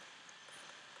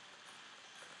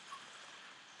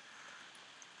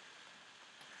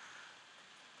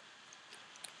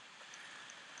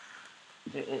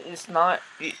 It's not...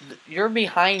 You're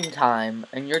behind time,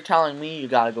 and you're telling me you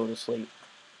gotta go to sleep.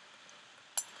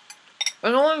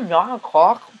 It's only 9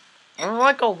 o'clock. It's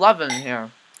like 11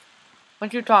 here.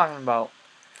 What you talking about?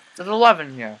 It's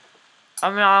 11 here.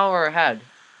 I'm an hour ahead.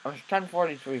 It's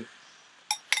 10:43.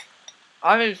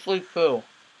 I need sleep too.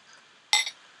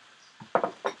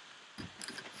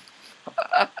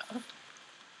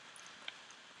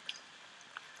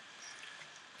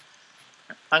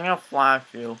 I'm gonna flash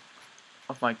you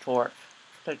with my torch.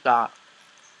 Take that.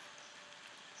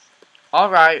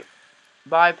 Alright.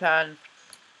 Bye, Pen.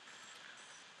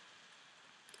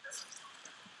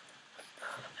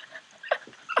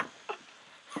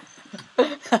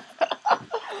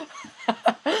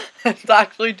 It's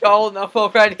actually tall enough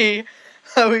already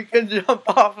that we can jump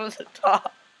off of the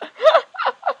top.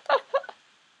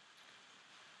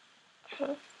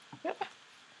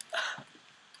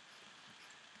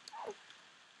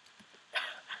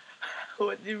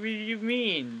 What do you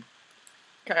mean?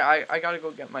 Okay, I gotta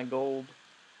go get my gold.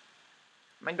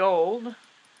 My gold.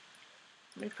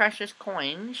 My precious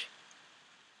coins.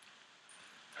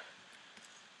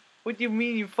 What do you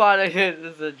mean you thought I did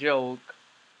this as a joke?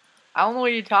 I don't know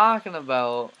what you're talking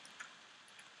about.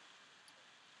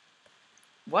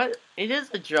 What? It is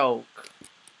a joke.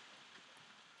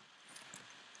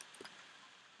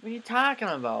 What are you talking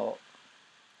about?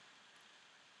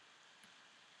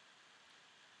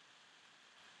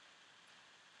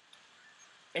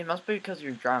 It must be because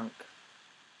you're drunk.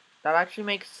 That actually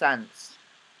makes sense.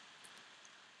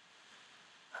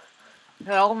 It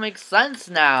all makes sense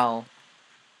now.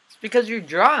 It's because you're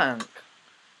drunk.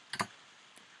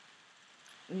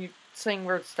 And you're saying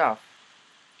weird stuff.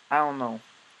 I don't know.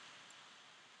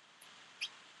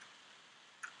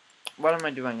 What am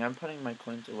I doing? I'm putting my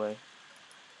coins away.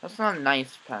 That's not a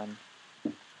nice pen.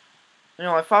 You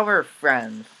know, I thought we were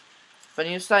friends. But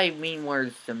you say mean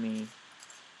words to me.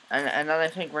 And then I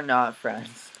think we're not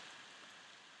friends.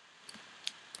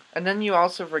 And then you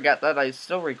also forget that I'm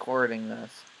still recording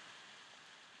this.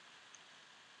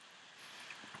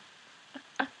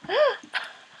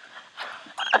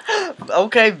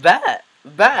 Okay, bet.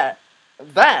 Bet.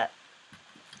 Bet.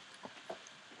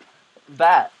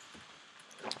 Bet.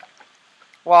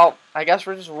 Well, I guess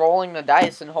we're just rolling the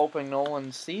dice and hoping no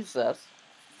one sees this.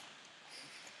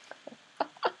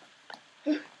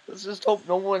 Let's just hope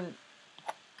no one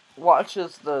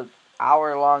watches the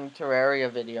hour-long Terraria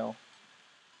video.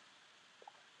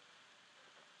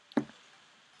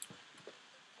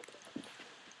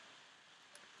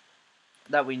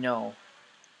 That we know.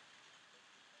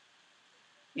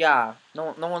 Yeah,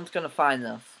 no one's gonna find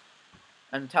this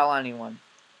and tell anyone.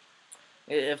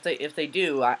 If they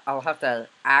do, I'll have to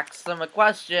ask them a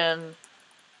question.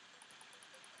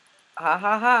 Ha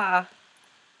ha ha.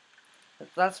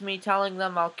 That's me telling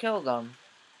them I'll kill them.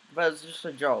 But it's just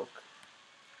a joke.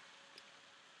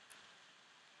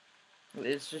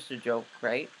 It's just a joke,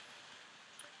 right?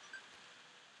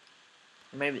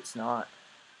 Maybe it's not.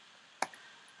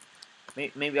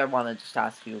 Maybe I want to just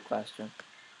ask you a question.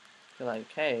 You're like,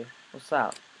 hey, what's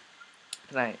up?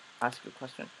 Can I ask you a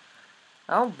question?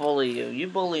 I don't bully you. You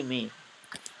bully me.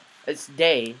 It's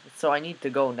day, so I need to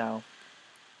go now.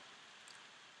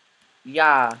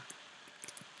 Yeah.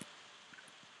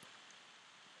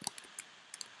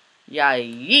 Yeah,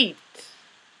 yeet.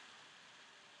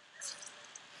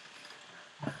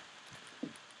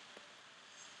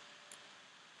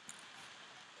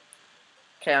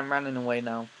 Okay, I'm running away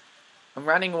now. I'm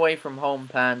running away from home,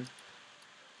 Pen.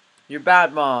 You're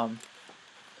bad, Mom.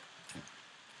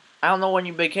 I don't know when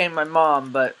you became my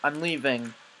mom, but I'm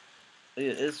leaving.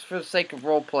 It's for the sake of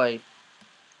roleplay.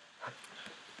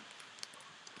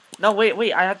 No,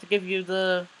 wait, I have to give you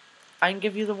the... I didn't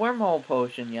give you the wormhole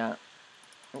potion yet.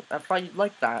 I thought you'd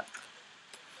like that.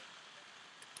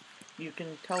 You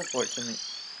can teleport to me.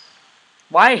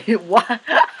 Why? What?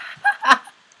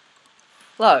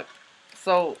 Look,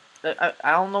 so, I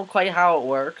don't know quite how it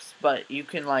works, but you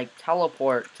can, like,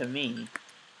 teleport to me.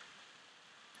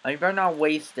 You better not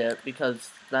waste it, because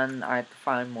then I have to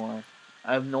find more.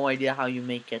 I have no idea how you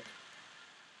make it.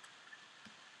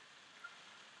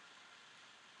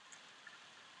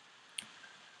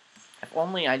 If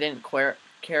only I didn't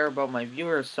care about my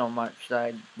viewers so much that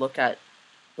I'd look at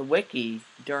the wiki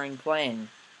during playing.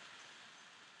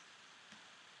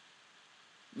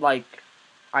 Like,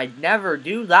 I'd never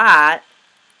do that.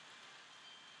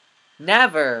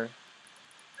 Never.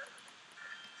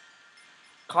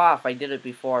 Cough, I did it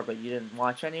before, but you didn't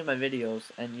watch any of my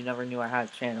videos, and you never knew I had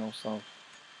a channel, so...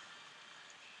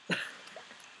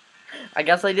 I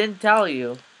guess I didn't tell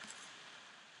you.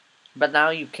 But now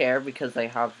you care because I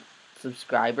have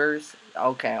subscribers.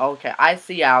 Okay, okay. I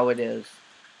see how it is.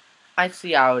 I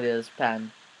see how it is,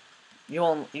 Pen. You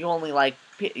only like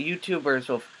YouTubers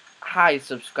with high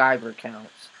subscriber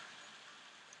counts.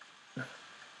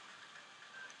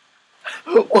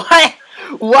 What?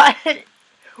 What?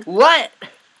 What?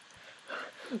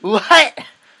 What?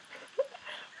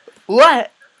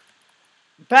 What?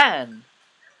 Ben,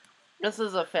 this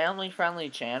is a family-friendly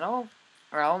channel?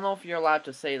 Or I don't know if you're allowed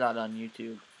to say that on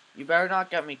YouTube. You better not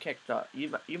get me kicked up. You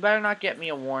better not get me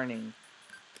a warning.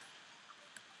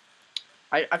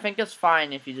 I think it's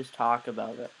fine if you just talk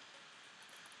about it.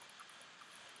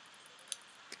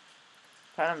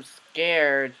 Ben, I'm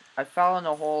scared. I fell in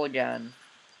a hole again.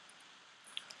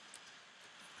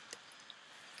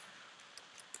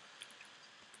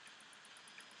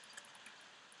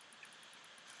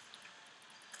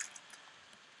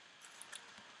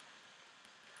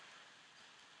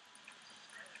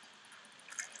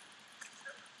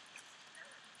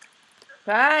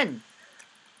 Ben!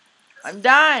 I'm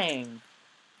dying!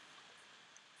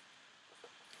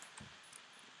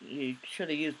 You should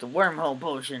have used the wormhole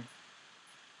potion.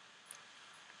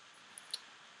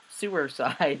 Sewer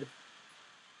side.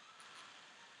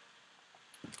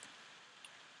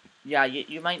 Yeah,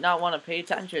 you might not want to pay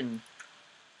attention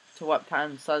to what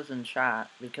Pen says in chat,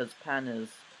 because Pen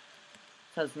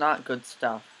says not good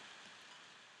stuff.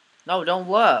 No, don't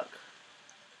look!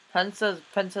 Pen says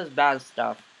bad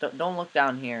stuff. Don't look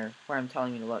down here, where I'm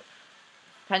telling you to look.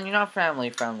 Pen, you're not family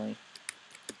friendly.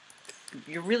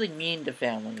 You're really mean to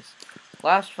families.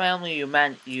 Last family you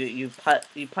meant, you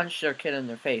punched their kid in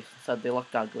their face and said they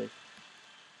looked ugly.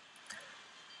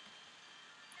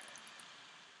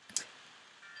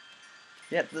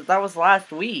 Yeah, that was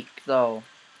last week, though.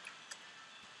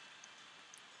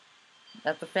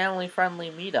 At the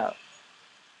family-friendly meetup.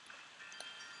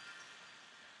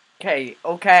 Okay,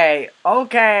 okay,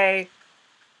 okay,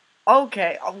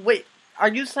 okay. Oh, wait, are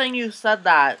you saying you said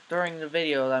that during the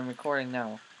video that I'm recording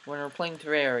now? When we're playing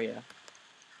Terraria?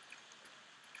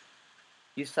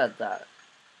 You said that.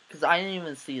 Because I didn't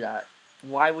even see that.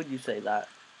 Why would you say that?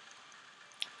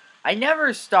 I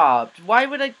never stopped. Why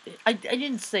would I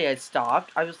didn't say I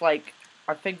stopped. I was like,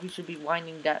 I think we should be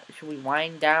winding down. Should we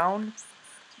wind down?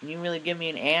 You didn't really give me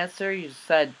an answer. You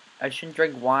said I shouldn't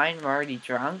drink wine. I'm already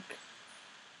drunk.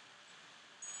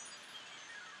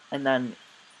 And then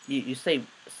you say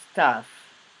stuff.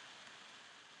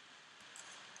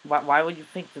 Why would you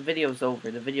think the video's over?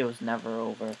 The video's never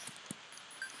over. I'll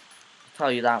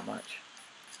tell you that much.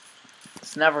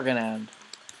 It's never gonna end.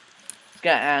 It's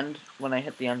gonna end when I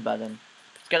hit the end button.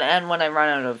 It's gonna end when I run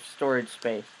out of storage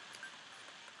space.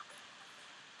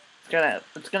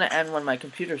 It's gonna end when my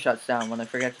computer shuts down, when I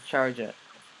forget to charge it.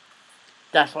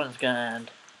 That's when it's gonna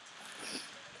end.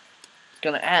 It's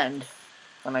gonna end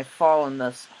when I fall in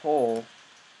this hole.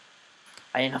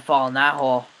 I didn't fall in that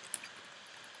hole.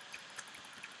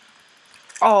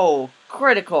 Oh,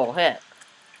 critical hit.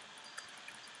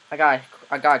 I got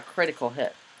a critical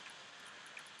hit.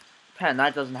 Pen,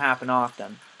 that doesn't happen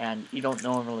often, and you don't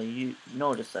normally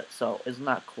notice it, so isn't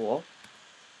that cool?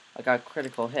 I got a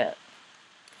critical hit.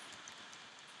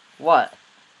 What?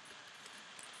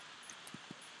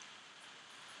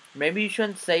 Maybe you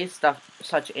shouldn't say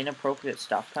such inappropriate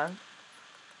stuff, Pen.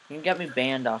 You can get me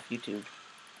banned off YouTube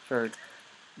for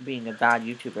being a bad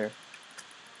YouTuber.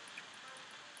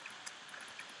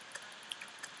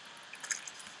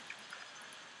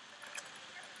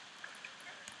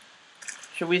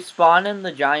 Should we spawn in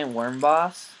the giant worm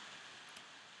boss?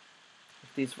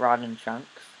 With these rotten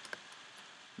chunks?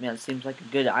 Man, it seems like a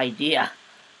good idea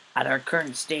at our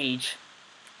current stage.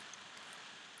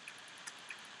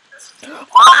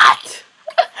 What?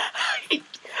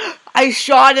 I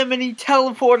shot him and he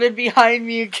teleported behind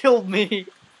me and killed me.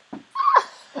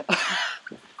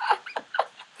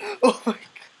 Oh my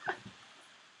god.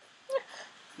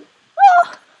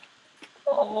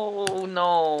 Oh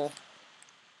no.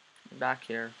 Back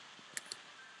here.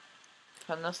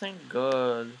 Pen, this ain't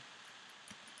good.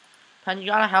 Pen, you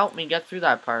gotta help me get through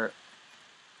that part.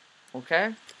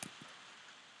 Okay?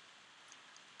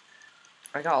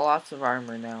 I got lots of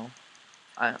armor now.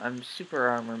 I'm super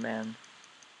armor man.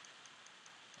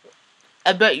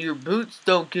 I bet your boots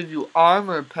don't give you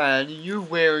armor, Pen. You're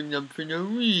wearing them for no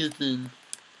reason.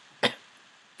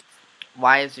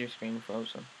 Why is your screen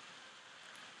frozen?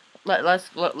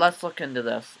 Let's look into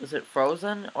this. Is it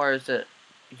frozen or is it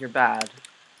you're bad?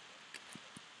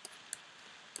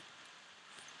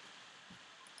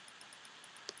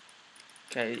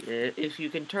 Okay, if you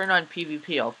can turn on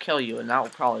PvP, I'll kill you, and that will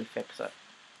probably fix it.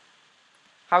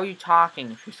 How are you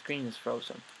talking if your screen is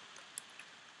frozen?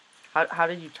 How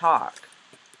did you talk?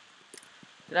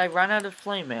 Did I run out of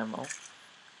flame ammo?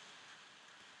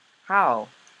 How?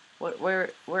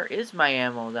 Where is my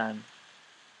ammo then?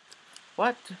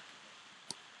 What?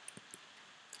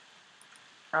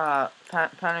 Pan,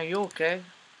 are you okay?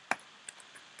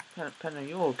 Pan, are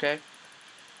you okay?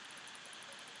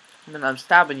 I mean, I'm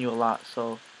stabbing you a lot,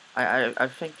 so I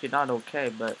think you're not okay,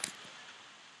 but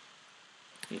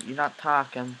you're not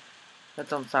talking. That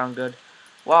don't sound good.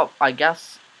 Well, I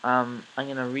guess, I'm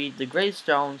gonna read the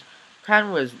gravestones.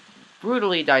 Pan was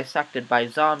brutally dissected by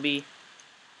zombie.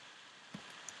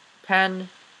 Pen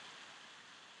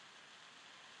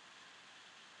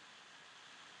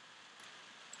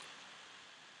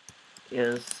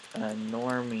is a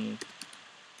normie.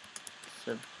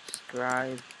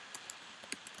 Subscribe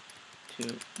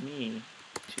to me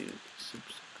to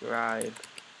subscribe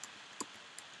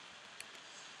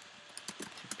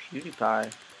to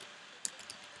PewDiePie.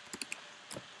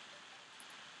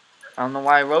 I don't know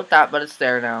why I wrote that, but it's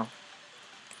there now.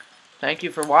 Thank you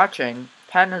for watching.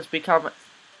 Pen has become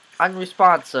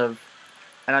unresponsive,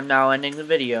 and I'm now ending the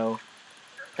video.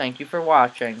 Thank you for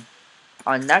watching.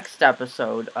 On next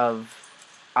episode of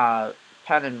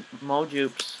Pen and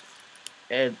Mojoops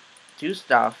do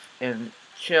stuff in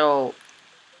chill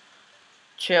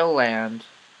land,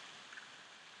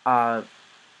 we're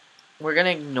gonna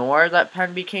ignore that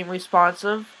Pen became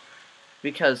responsive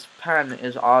because Pen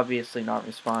is obviously not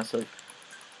responsive.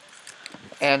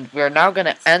 And we're now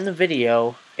gonna end the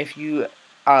video. If you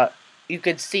you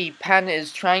could see Pen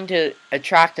is trying to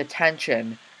attract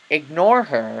attention. Ignore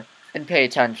her and pay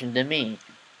attention to me.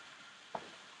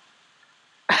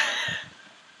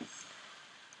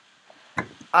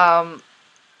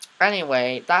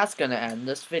 Anyway, that's gonna end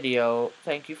this video.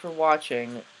 Thank you for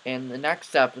watching. In the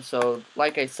next episode,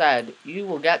 like I said, you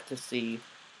will get to see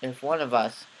if one of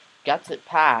us gets it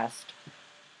past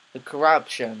the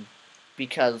corruption,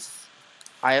 because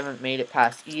I haven't made it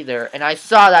past either, and I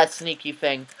saw that sneaky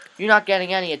thing. You're not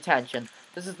getting any attention.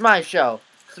 This is my show.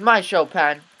 This is my show,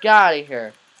 Pen. Get out of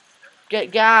here.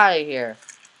 Get out of here.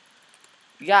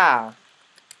 Yeah.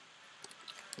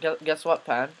 Guess what,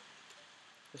 Pen?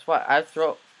 Guess what? I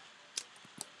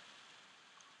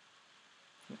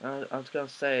was gonna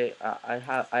say I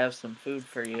have some food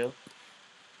for you.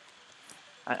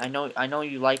 I know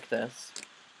you like this.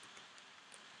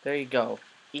 There you go.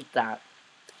 Eat that.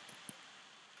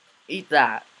 Eat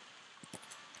that.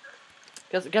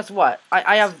 Guess what?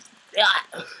 I have.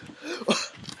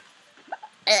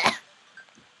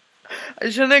 I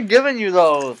shouldn't have given you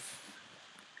those.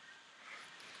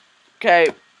 Okay.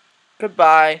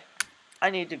 Goodbye. I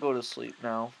need to go to sleep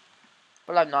now.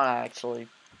 But I'm not actually.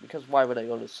 Because why would I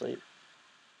go to sleep?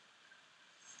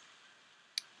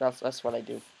 That's what I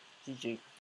do. GG.